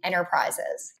into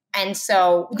enterprises. And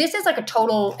so this is like a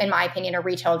total, in my opinion, a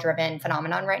retail driven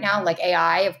phenomenon right now. Like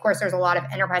AI, of course, there's a lot of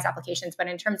enterprise applications, but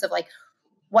in terms of like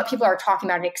what people are talking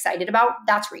about and excited about,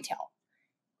 that's retail.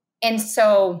 And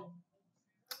so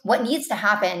what needs to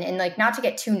happen, and like not to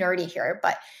get too nerdy here,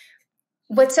 but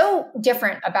what's so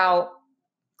different about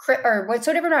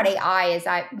AI is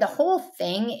that the whole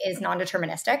thing is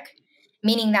non-deterministic,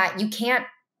 meaning that you can't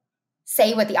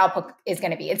say what the output is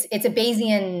going to be. It's a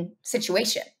Bayesian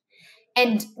situation.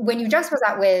 And when you juxtapose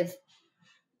that with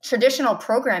traditional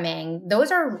programming, those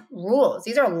are rules.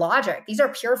 These are logic. These are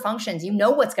pure functions. You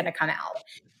know what's going to come out.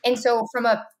 And so from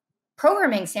a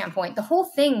programming standpoint, the whole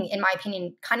thing, in my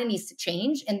opinion, kind of needs to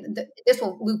change. And this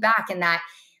will loop back in that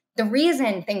the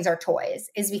reason things are toys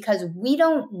is because we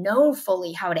don't know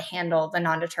fully how to handle the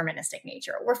non-deterministic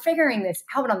nature. We're figuring this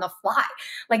out on the fly.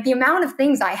 Like the amount of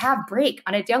things I have break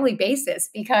on a daily basis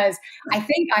because I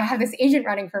think I have this agent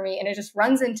running for me and it just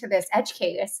runs into this edge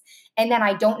case and then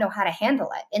I don't know how to handle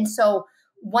it. And so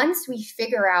once we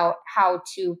figure out how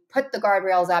to put the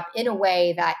guardrails up in a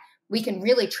way that we can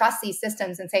really trust these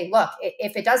systems and say, look,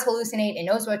 if it does hallucinate, it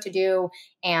knows what to do,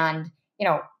 and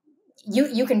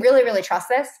you can really, really trust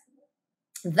this,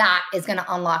 that is going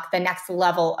to unlock the next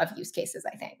level of use cases,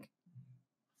 I think.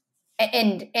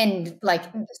 And like,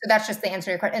 so that's just the answer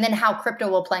to your question. And then how crypto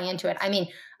will play into it. I mean,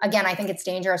 again, I think it's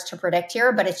dangerous to predict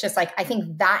here, but it's just like, I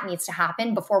think that needs to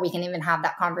happen before we can even have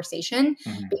that conversation.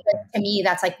 Because to me,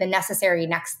 that's like the necessary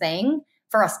next thing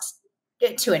for us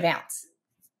to advance.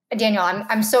 Daniel,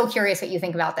 I'm so curious what you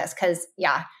think about this, because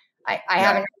I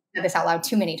haven't said this out loud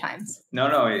too many times.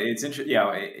 No, it's interesting.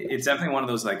 Yeah, it's definitely one of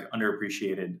those like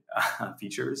underappreciated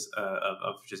features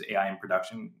of just AI in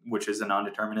production, which is a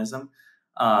non-determinism.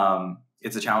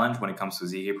 It's a challenge when it comes to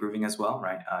ZK proving as well,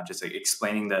 right? Just like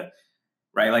explaining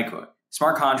like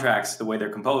smart contracts, the way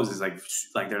they're composed is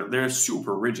like they're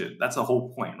super rigid. That's the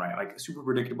whole point, right? Like super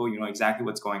predictable. You know exactly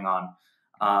what's going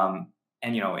on.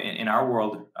 And you know, in our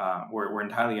world, we're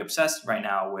entirely obsessed right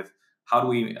now with how do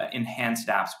we enhance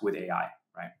dApps with AI,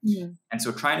 right? Mm-hmm. And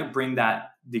so trying to bring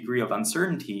that degree of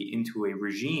uncertainty into a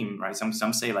regime, right?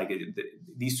 Some say like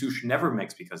these two should never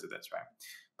mix because of this, right?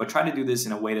 But try to do this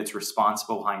in a way that's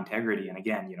responsible, high integrity, and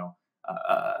again, you know,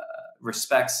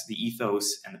 respects the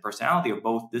ethos and the personality of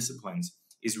both disciplines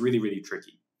is really, really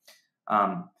tricky.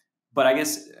 But I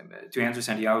guess to answer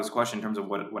Santiago's question in terms of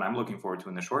what I'm looking forward to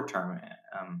in the short term,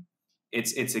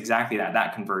 it's exactly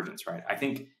that convergence, right? I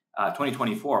think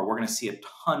 2024, we're going to see a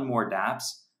ton more dApps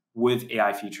with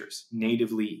AI features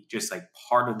natively, just like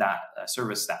part of that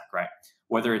service stack, right?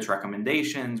 Whether it's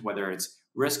recommendations, whether it's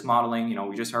risk modeling. You know,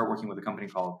 we just started working with a company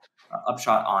called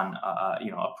Upshot on,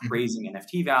 appraising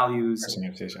NFT values.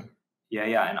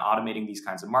 Yeah, and automating these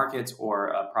kinds of markets, or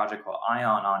a project called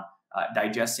Ion on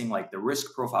digesting like the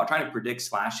risk profile, trying to predict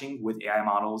slashing with AI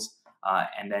models.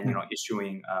 And then, you know,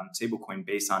 issuing stablecoin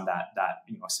based on that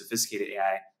you know, sophisticated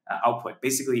AI output,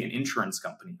 basically an insurance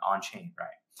company on chain,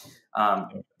 right?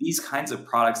 These kinds of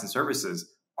products and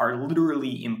services are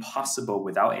literally impossible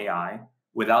without AI,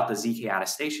 without the ZK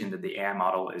attestation that the AI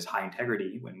model is high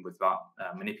integrity when without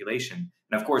manipulation,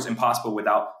 and of course impossible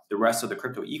without the rest of the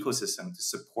crypto ecosystem to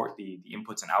support the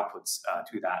inputs and outputs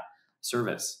to that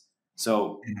service.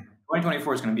 So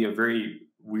 2024 is going to be a very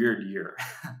weird year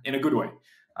in a good way.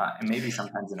 And maybe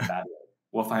sometimes in a bad way.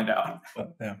 We'll find out.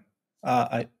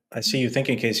 I see you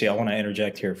thinking, Casey. I want to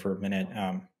interject here for a minute.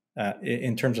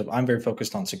 In terms of, I'm very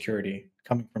focused on security.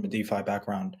 Coming from a DeFi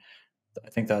background, I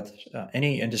think that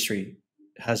any industry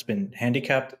has been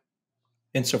handicapped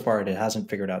insofar as it hasn't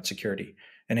figured out security.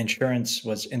 And insurance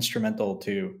was instrumental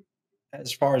to,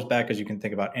 as far as back as you can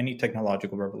think about, any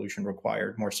technological revolution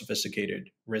required more sophisticated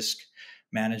risk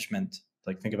management.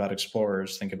 Like think about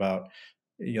explorers, think about,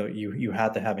 you know, you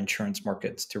had to have insurance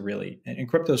markets to really, and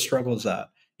crypto struggles that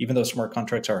even though smart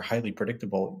contracts are highly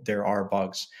predictable, there are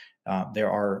bugs. There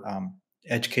are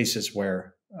edge cases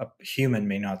where a human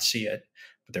may not see it,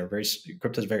 but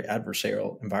crypto is a very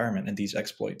adversarial environment, and these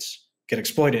exploits get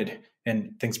exploited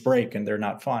and things break and they're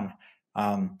not fun.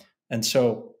 And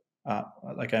so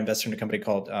like I invested in a company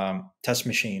called Test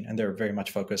Machine, and they're very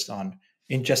much focused on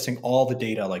ingesting all the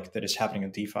data like that is happening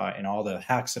in DeFi and all the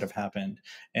hacks that have happened,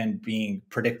 and being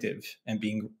predictive and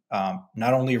being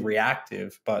not only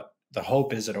reactive, but the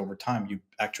hope is that over time you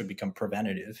actually become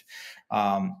preventative,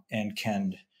 and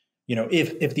can, you know,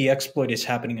 if the exploit is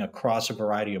happening across a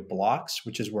variety of blocks,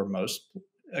 which is where most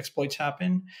exploits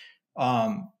happen,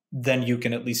 then you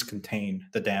can at least contain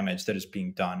the damage that is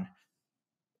being done.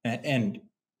 And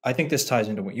I think this ties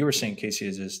into what you were saying, Casey,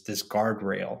 is this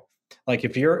guardrail. Like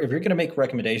if you're going to make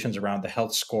recommendations around the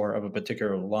health score of a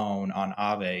particular loan on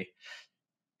Aave,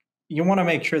 you want to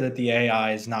make sure that the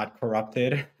AI is not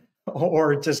corrupted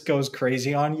or it just goes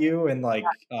crazy on you. And like,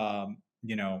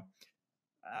 you know,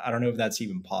 I don't know if that's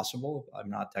even possible. I'm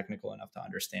not technical enough to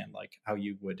understand like how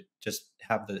you would just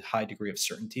have the high degree of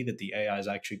certainty that the AI is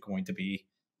actually going to be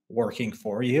working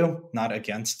for you, not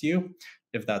against you,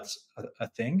 if that's a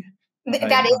thing.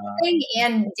 That is a thing,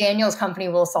 and Daniel's company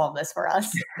will solve this for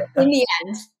us in the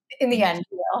end. In the end,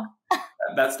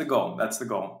 that's the goal. That's the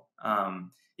goal.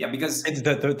 Yeah, because it's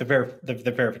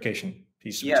the verification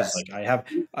piece, which is like I have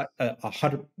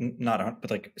 100, not 100,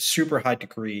 but like super high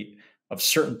degree of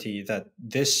certainty that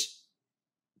this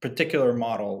particular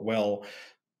model will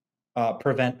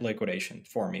prevent liquidation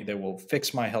for me. They will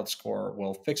fix my health score,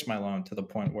 will fix my loan to the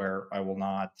point where I will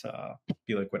not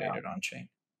be liquidated on chain.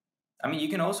 I mean, you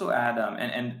can also add,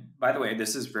 and by the way,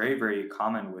 this is very, very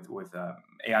common with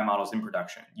AI models in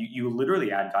production. You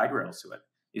literally add guide rails to it.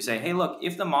 You say, hey, look,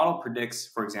 if the model predicts,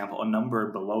 for example, a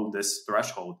number below this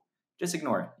threshold, just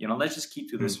ignore it. You know, let's just keep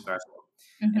to this threshold.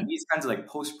 And these kinds of like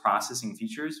post-processing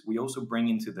features, we also bring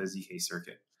into the ZK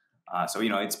circuit. So, you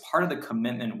know, it's part of the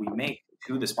commitment we make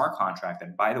to the smart contract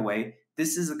that, by the way,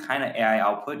 this is the kind of AI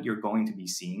output you're going to be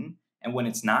seeing. And when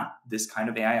it's not this kind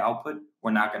of AI output,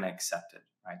 we're not going to accept it.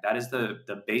 Right? That is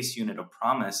the base unit of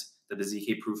promise that the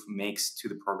ZK proof makes to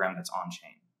the program that's on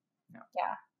chain.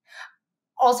 Yeah.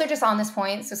 Also, just on this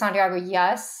point, so Santiago,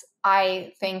 yes,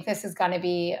 I think this is going to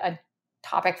be a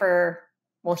topic for,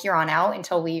 well, here on out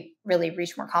until we really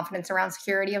reach more confidence around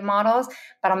security of models.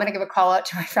 But I'm going to give a call out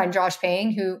to my friend Josh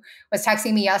Payne, who was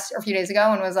texting me a few days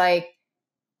ago and was like,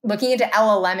 looking into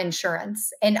LLM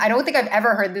insurance. And I don't think I've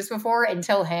ever heard this before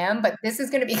until him, but this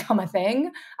is going to become a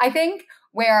thing, I think,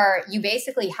 where you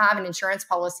basically have an insurance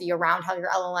policy around how your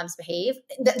LLMs behave.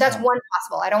 That's one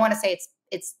possible. I don't want to say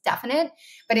it's definite,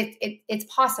 but it's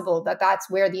possible that that's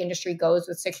where the industry goes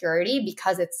with security,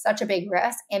 because it's such a big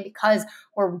risk and because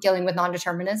we're dealing with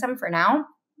non-determinism for now.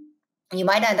 You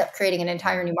might end up creating an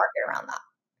entire new market around that.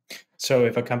 So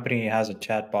if a company has a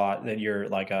chatbot that you're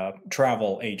like a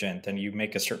travel agent and you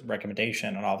make a certain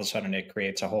recommendation and all of a sudden it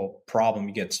creates a whole problem,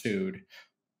 you get sued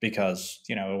because,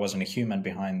 you know, it wasn't a human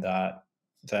behind that,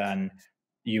 then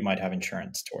you might have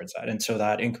insurance towards that. And so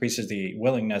that increases the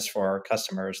willingness for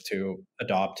customers to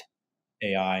adopt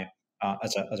AI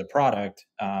as a product,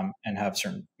 and have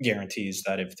certain guarantees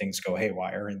that if things go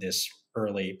haywire in this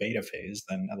early beta phase,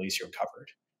 then at least you're covered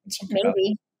in some capacity.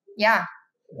 Maybe. Yeah.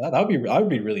 I would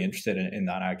be really interested in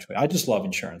that, actually. I just love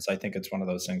insurance. I think it's one of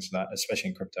those things that, especially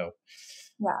in crypto.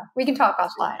 Yeah, we can talk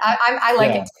offline. I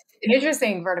like it. It's an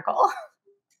interesting vertical.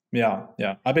 Yeah.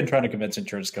 I've been trying to convince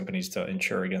insurance companies to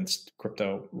insure against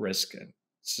crypto risk, and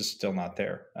it's just still not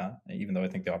there, even though I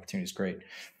think the opportunity is great.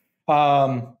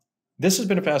 This has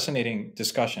been a fascinating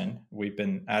discussion. We've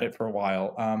been at it for a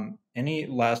while. Any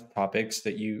last topics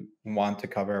that you want to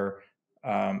cover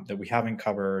that we haven't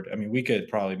covered? I mean, we could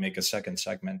probably make a second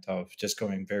segment of just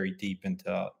going very deep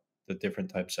into the different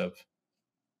types of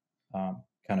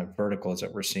kind of verticals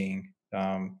that we're seeing.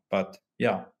 But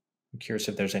yeah, I'm curious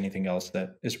if there's anything else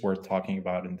that is worth talking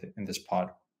about in this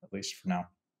pod, at least for now.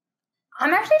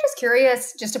 I'm actually just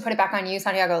curious, just to put it back on you,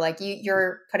 Santiago, like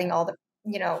you're putting all the,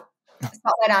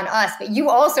 spotlight on us, but you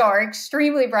also are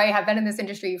extremely bright, have been in this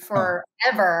industry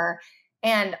forever.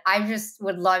 And I just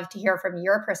would love to hear from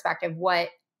your perspective,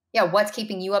 what's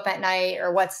keeping you up at night,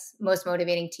 or what's most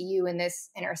motivating to you in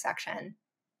this intersection?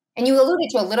 And you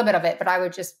alluded to a little bit of it, but I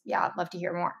would just, I'd love to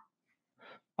hear more.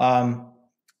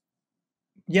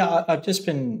 Yeah, I've just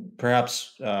been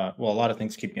perhaps, a lot of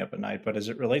things keep me up at night, but as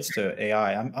it relates to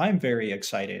AI, I'm very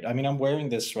excited. I mean, I'm wearing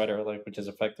this sweater, which is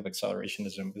effective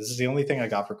accelerationism. This is the only thing I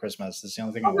got for Christmas. This is the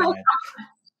only thing I wanted.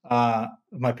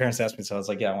 My parents asked me, so I was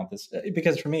like, yeah, I want this.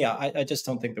 Because for me, I just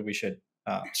don't think that we should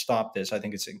stop this. I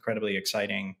think it's incredibly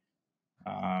exciting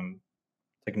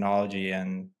technology,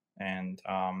 and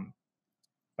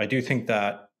I do think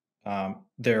that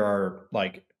there are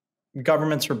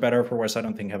governments, for better or for worse, I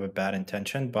don't think have a bad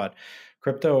intention, but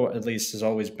crypto at least has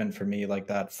always been for me like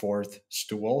that fourth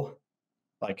stool.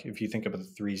 Like if you think about the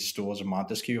three stools of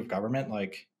Montesquieu of government,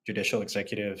 like judicial,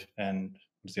 executive, and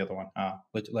what's the other one?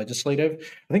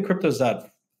 Legislative. I think crypto is that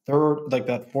third, like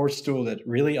that fourth stool that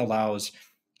really allows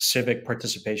civic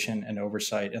participation and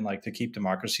oversight, and to keep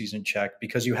democracies in check,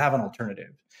 because you have an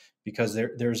alternative. Because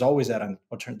there's always that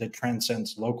alternative that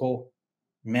transcends local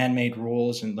man-made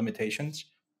rules and limitations.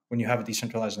 When you have a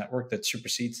decentralized network that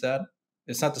supersedes that,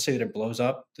 it's not to say that it blows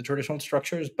up the traditional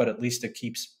structures, but at least it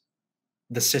keeps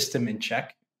the system in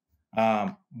check.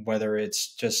 Whether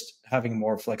it's just having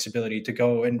more flexibility to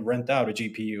go and rent out a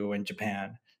GPU in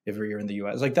Japan if you're in the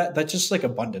US, that's just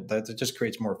abundant. That just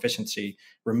creates more efficiency,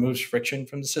 removes friction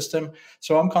from the system.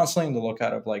 So I'm constantly on the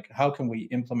lookout of how can we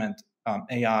implement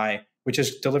AI, which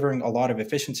is delivering a lot of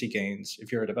efficiency gains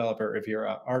if you're a developer, if you're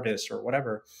an artist or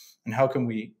whatever, and how can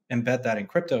we embed that in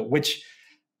crypto, which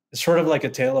is sort of like a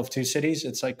tale of two cities.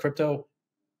 It's like crypto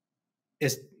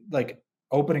is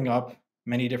opening up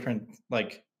many different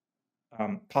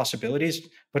possibilities,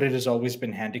 but it has always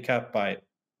been handicapped by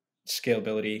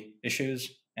scalability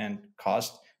issues and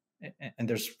cost, and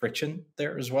there's friction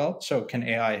there as well. So can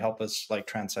AI help us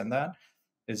transcend that?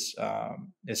 Is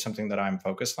something that I'm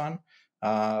focused on.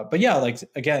 But yeah,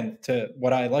 again, to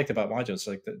what I liked about modules,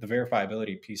 the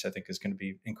verifiability piece, I think is going to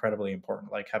be incredibly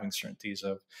important, having certainties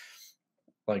of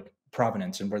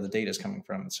provenance and where the data is coming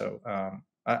from. So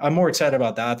I'm more excited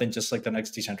about that than just the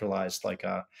next decentralized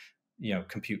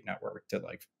compute network to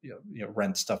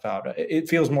rent stuff out. It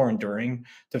feels more enduring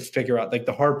to figure out.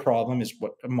 The hard problem is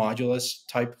what a modulus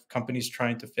type company's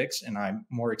trying to fix, and I'm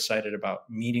more excited about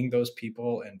meeting those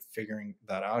people and figuring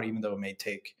that out, even though it may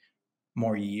take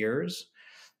more years.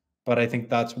 But I think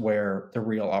that's where the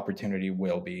real opportunity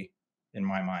will be, in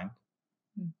my mind.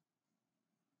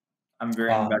 I'm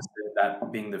very invested in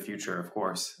that being the future, of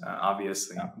course,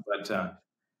 obviously. Yeah. But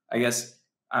I guess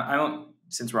I don't.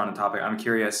 Since we're on the topic, I'm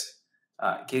curious.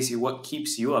 Casey, what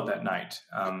keeps you up at night?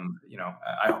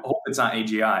 I hope it's not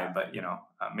AGI, but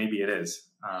maybe it is.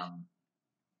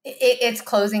 It's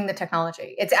closing the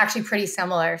technology. It's actually pretty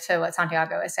similar to what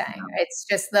Santiago is saying. Yeah. It's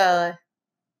just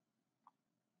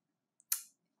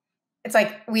it's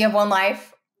like, we have one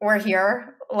life. We're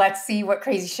here. Let's see what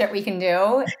crazy shit we can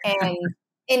do. And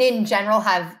in general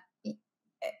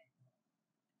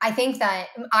I think that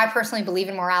I personally believe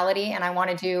in morality and I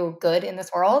want to do good in this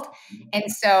world. And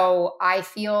so I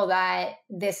feel that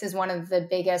this is one of the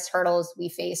biggest hurdles we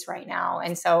face right now.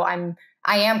 And so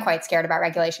I am quite scared about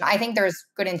regulation. I think there's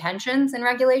good intentions in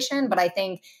regulation, but I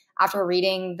think after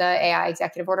reading the AI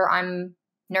executive order, I'm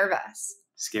nervous.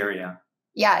 Scary, yeah.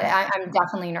 Yeah, I'm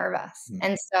definitely nervous.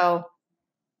 And so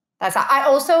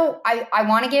I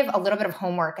want to give a little bit of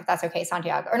homework, if that's okay,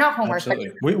 Santiago. Or not homework.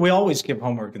 Absolutely. We always give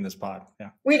homework in this pod. Yeah.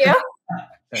 We do?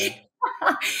 Yeah.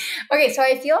 Okay, so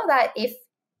I feel that if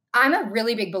I'm a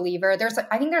really big believer,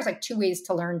 I think there's like two ways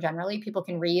to learn generally. People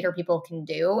can read or people can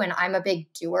do. And I'm a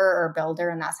big doer or builder,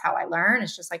 and that's how I learn.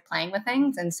 It's just like playing with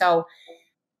things. And so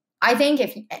I think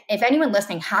if anyone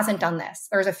listening hasn't done this,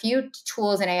 there's a few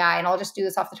tools in AI, and I'll just do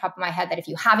this off the top of my head, that if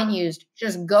you haven't used,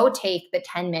 just go take the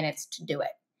 10 minutes to do it.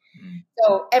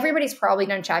 So everybody's probably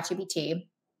done ChatGPT.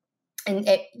 And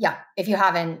if you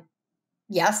haven't,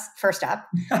 yes, first step.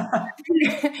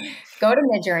 Go to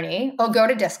Midjourney, go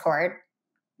to Discord,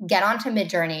 get onto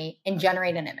Midjourney and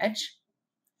generate an image.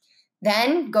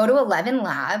 Then go to 11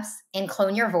 Labs and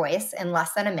clone your voice in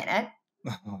less than a minute.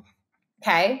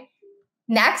 Okay.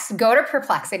 Next, go to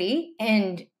Perplexity,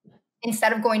 and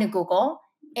instead of going to Google,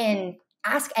 and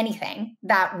ask anything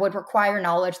that would require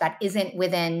knowledge that isn't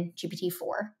within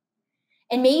GPT-4.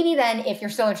 And maybe then, if you're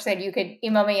still interested, you could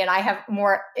email me and I have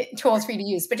more tools for you to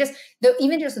use. But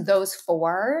even just those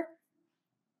 4,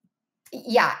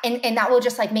 yeah. And that will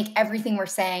just like make everything we're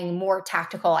saying more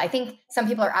tactical. I think some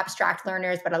people are abstract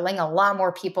learners, but I think a lot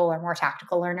more people are more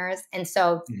tactical learners. And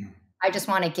so I just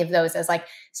want to give those as like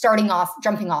jumping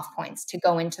off points to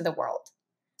go into the world.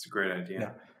 It's a great idea.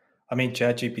 Yeah. I mean,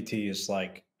 ChatGPT is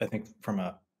like, I think from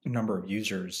a number of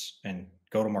users and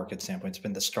go-to-market standpoint, it's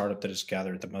been the startup that has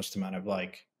gathered the most amount of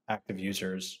like active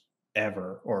users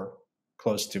ever, or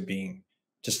close to being.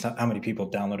 Just how many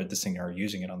people downloaded this thing and are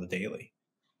using it on the daily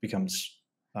becomes.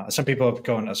 Some people have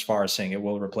gone as far as saying it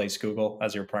will replace Google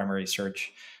as your primary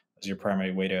search, as your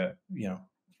primary way to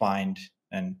find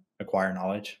and acquire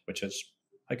knowledge. Which is,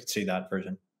 I could see that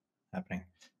version happening.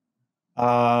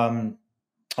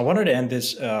 I wanted to end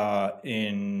this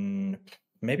in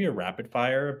maybe a rapid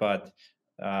fire, but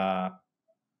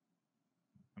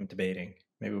I'm debating.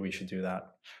 Maybe we should do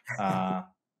that.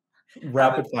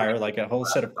 Rapid fire, like a whole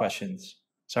set of questions.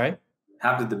 Sorry?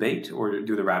 Have the debate or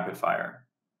do the rapid fire?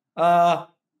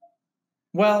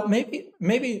 Well,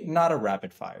 maybe not a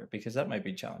rapid fire, because that might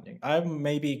be challenging. I'm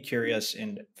maybe curious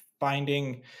in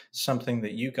finding something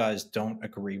that you guys don't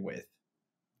agree with,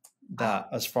 that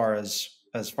as far as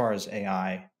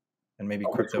AI and maybe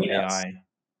crypto AI.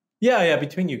 Yeah,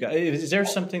 between you guys. Is there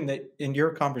something that in your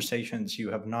conversations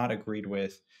you have not agreed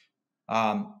with?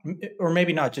 Or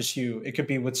maybe not just you, it could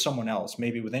be with someone else,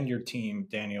 maybe within your team,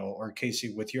 Daniel or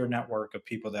Casey, with your network of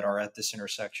people that are at this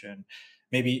intersection.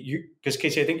 Maybe you, because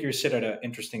Casey, I think you sit at an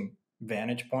interesting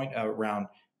vantage point around,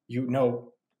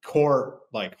 core,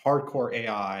 like hardcore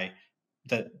AI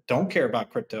that don't care about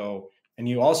crypto. And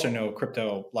you also know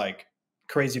crypto, like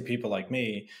crazy people like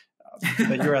me,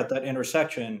 that you're at that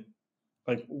intersection.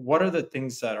 Like, what are the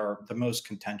things that are the most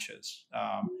contentious?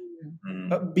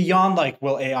 Beyond like,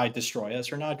 will AI destroy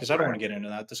us or not? Because I don't want to get into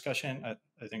that discussion. I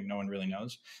think no one really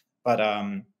knows. But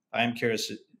I am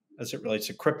curious, as it relates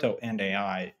to crypto and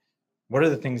AI, what are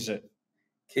the things that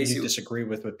Casey, you disagree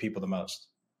with people the most?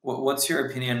 What's your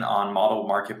opinion on model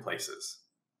marketplaces?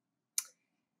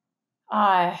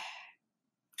 Got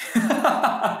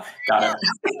it.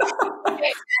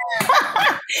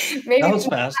 Maybe that was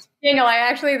fast. Daniel, I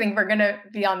actually think we're going to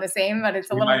be on the same, but it's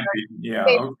a little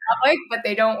topic, but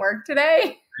they don't work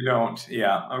today. They don't.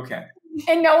 Yeah. Okay.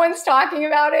 And no one's talking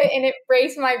about it. And it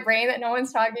breaks my brain that no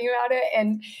one's talking about it.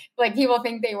 And like, people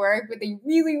think they work, but they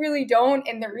really, really don't.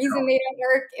 And the reason they don't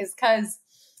work is because,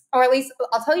 or at least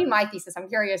I'll tell you my thesis. I'm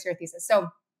curious your thesis. So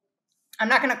I'm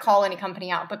not going to call any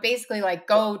company out, but basically like,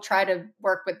 go try to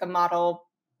work with the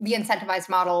incentivized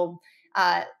model.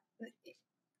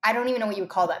 I don't even know what you would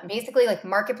call them. Basically like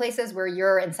marketplaces where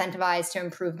you're incentivized to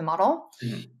improve the model.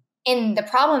 Mm-hmm. And the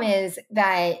problem is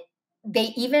that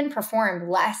they even perform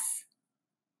less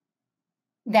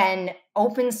than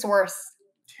open source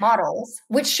models,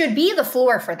 which should be the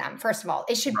floor for them. First of all,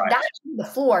 that should be the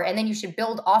floor, and then you should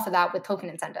build off of that with token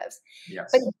incentives.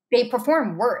 Yes. But they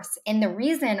perform worse. And the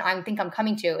reason I think I'm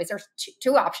coming to is there's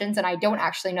two options, and I don't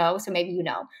actually know, so maybe you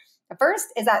know. The first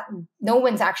is that no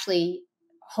one's actually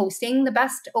hosting the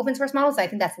best open source models. I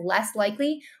think that's less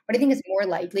likely. What I think is more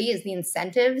likely is the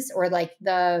incentives, or like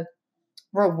the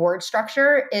reward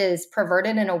structure is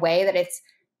perverted in a way that it's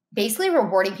basically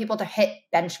rewarding people to hit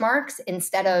benchmarks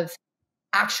instead of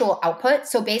actual output.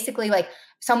 So basically, like,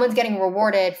 someone's getting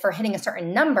rewarded for hitting a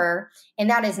certain number, and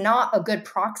that is not a good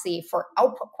proxy for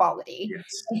output quality. Yes.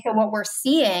 And so what we're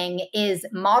seeing is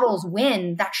models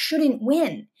win that shouldn't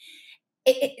win.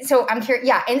 So I'm curious.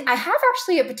 Yeah. And I have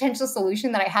actually a potential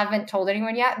solution that I haven't told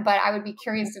anyone yet, but I would be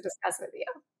curious to discuss with you.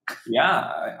 Yeah,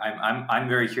 I'm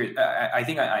very curious. I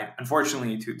think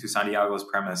unfortunately to Santiago's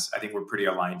premise, I think we're pretty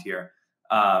aligned here.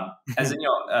 As in,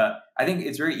 I think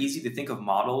it's very easy to think of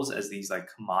models as these like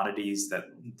commodities that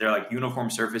they're like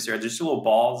uniform surface area, just little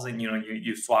balls, and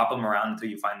you swap them around until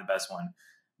you find the best one.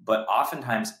 But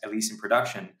oftentimes, at least in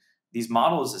production, these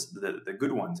models, the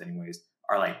good ones anyways,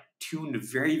 are like tuned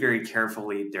very, very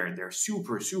carefully. They're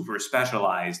super, super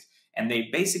specialized, and they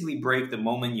basically break the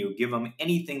moment you give them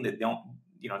anything that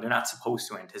they're not supposed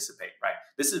to anticipate, right?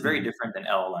 This is very different than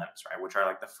LLMs, right? Which are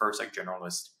like the first like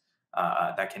generalist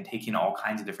that can take in all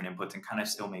kinds of different inputs and kind of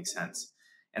still make sense.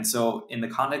 And so in the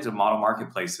context of model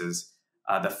marketplaces,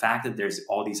 the fact that there's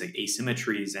all these like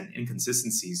asymmetries and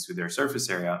inconsistencies to their surface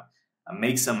area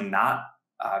makes them not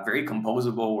very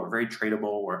composable or very tradable,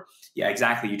 or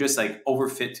exactly. You just like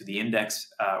overfit to the index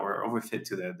or overfit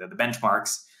to the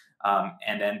benchmarks.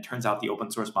 And then it turns out the open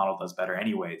source model does better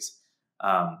anyways.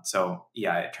 So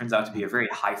it turns out to be a very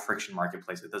high friction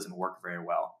marketplace that doesn't work very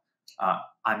well.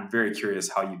 I'm very curious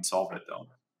how you'd solve it though.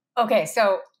 Okay,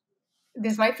 so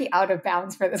this might be out of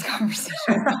bounds for this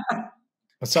conversation.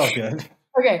 It's all good.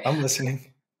 Okay. I'm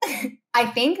listening. I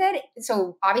think that,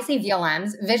 so obviously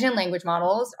VLMs, vision language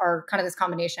models, are kind of this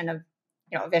combination of,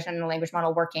 vision and a language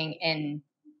model working in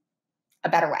a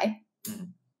better way. Mm-hmm.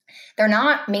 They're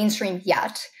not mainstream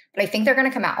yet, but I think they're going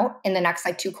to come out in the next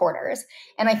like 2 quarters.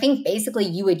 And I think basically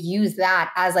you would use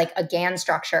that as like a GAN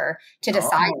structure to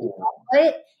decide the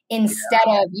output instead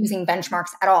of using benchmarks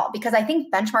at all, because I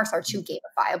think benchmarks are too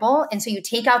gamifiable. And so you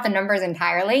take out the numbers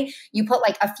entirely, you put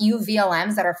like a few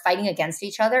VLMs that are fighting against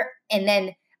each other, and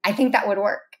then I think that would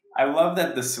work. I love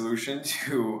that the solution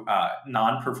to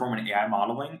non-performant AI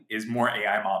modeling is more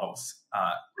AI models.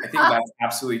 I think that's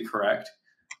absolutely correct.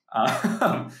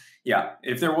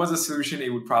 If there was a solution, it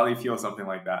would probably feel something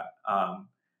like that.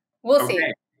 We'll see.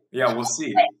 Yeah, we'll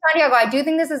see. Santiago, I do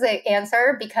think this is an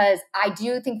answer, because I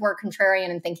do think we're contrarian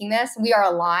in thinking this. We are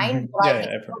aligned, but I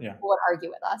think people would argue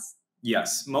with us.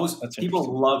 Yes, most people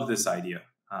love this idea.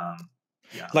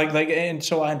 And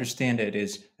so I understand it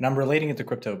is, and I'm relating it to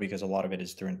crypto because a lot of it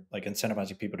is through like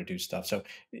incentivizing people to do stuff. So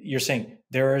you're saying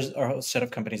there is a set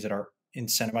of companies that are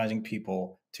incentivizing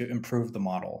people to improve the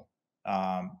model.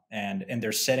 And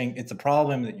they're setting, it's the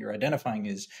problem that you're identifying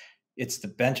is it's the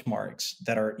benchmarks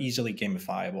that are easily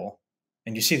gamifiable.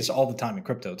 And you see this all the time in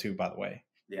crypto too, by the way.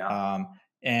 Yeah.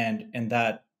 And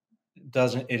that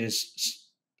it is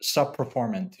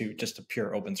sub-performant to just a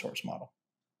pure open source model.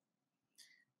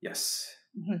 Yes.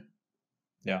 Mm-hmm.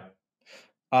 Yeah.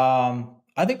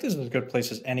 I think this is a good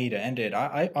place as any to end it.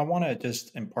 I want to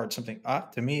just impart something.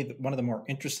 To me, one of the more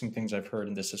interesting things I've heard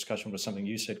in this discussion was something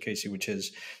you said, Casey, which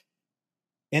is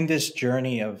in this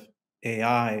journey of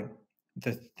AI,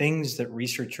 the things that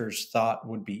researchers thought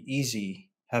would be easy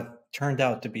have turned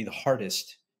out to be the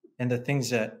hardest. And the things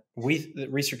that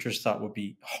researchers thought would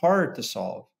be hard to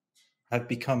solve have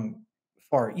become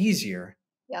far easier.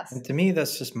 Yes. And to me,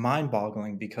 that's just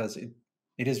mind-boggling, because it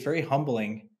is very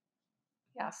humbling.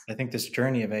 Yes. I think this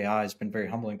journey of AI has been very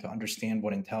humbling to understand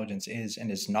what intelligence is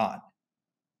and is not.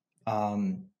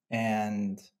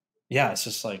 It's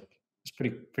just like, it's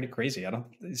pretty crazy.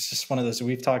 It's just one of those,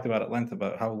 we've talked about at length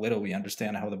about how little we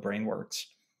understand how the brain works.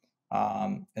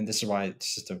 And this is why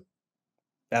it's just a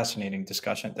fascinating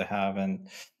discussion to have. And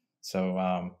so,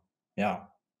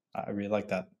 I really like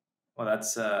that. Well,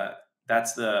 that's the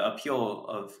appeal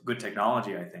of good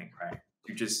technology, I think, right?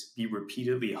 To just be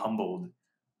repeatedly humbled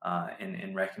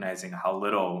in recognizing how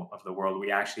little of the world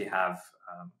we actually have,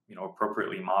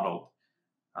 appropriately modeled.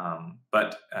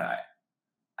 But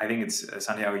I think it's,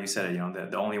 Santiago, you said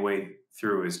it, the only way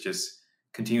through is just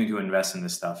continuing to invest in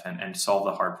this stuff and solve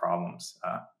the hard problems,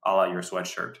 a la your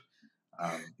sweatshirt.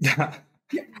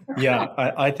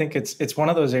 I think it's one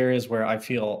of those areas where I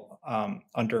feel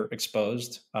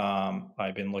underexposed.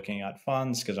 I've been looking at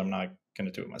funds because I'm not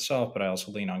going to do it myself, but I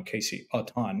also lean on Casey a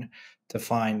ton to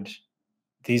find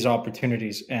these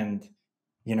opportunities and,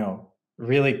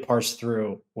 really parse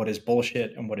through what is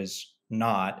bullshit and what is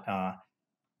not.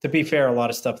 To be fair, a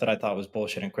lot of stuff that I thought was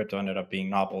bullshit in crypto ended up being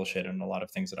not bullshit, and a lot of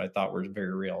things that I thought were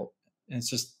very real. And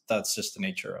that's just the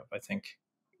nature of, I think,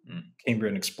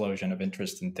 Cambrian explosion of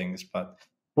interest in things. But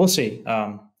we'll see.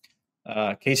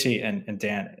 Casey and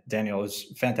Daniel, it was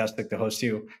fantastic to host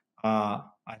you. I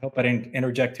hope I didn't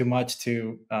interject too much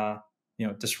to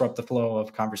disrupt the flow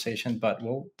of conversation, but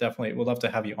we'll love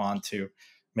to have you on to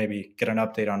maybe get an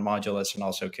update on Modulus, and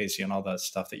also Casey and all that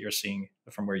stuff that you're seeing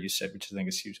from where you sit, which I think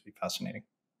is hugely fascinating.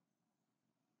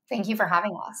 Thank you for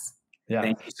having us. Yeah,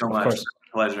 thank you so much. Course.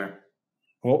 Pleasure.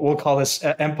 We'll call this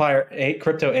Empire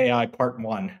Crypto AI Part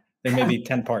 1. There may be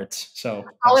 10 parts. So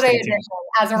holiday edition,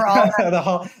 as we're all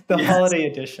the yes. Holiday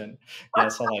edition.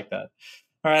 Yes, I like that.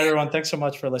 All right, everyone. Thanks so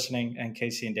much for listening. And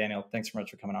Casey and Daniel, thanks so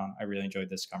much for coming on. I really enjoyed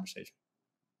this conversation.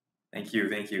 Thank you.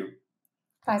 Thank you.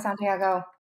 Bye, Santiago.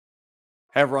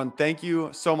 Hey everyone, thank you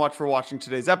so much for watching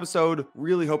today's episode.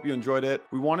 Really hope you enjoyed it.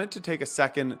 We wanted to take a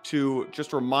second to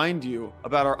just remind you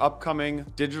about our upcoming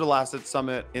Digital Asset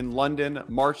Summit in London,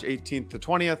 March 18th to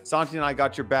 20th. Santi and I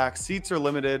got your back. Seats are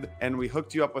limited, and we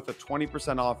hooked you up with a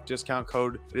 20% off discount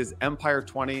code. It is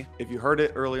Empire20. If you heard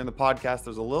it earlier in the podcast,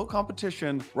 there's a little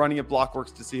competition running at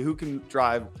Blockworks to see who can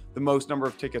drive the most number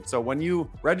of tickets. So when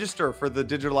you register for the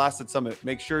Digital Asset Summit,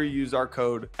 make sure you use our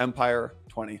code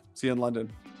Empire20. See you in London.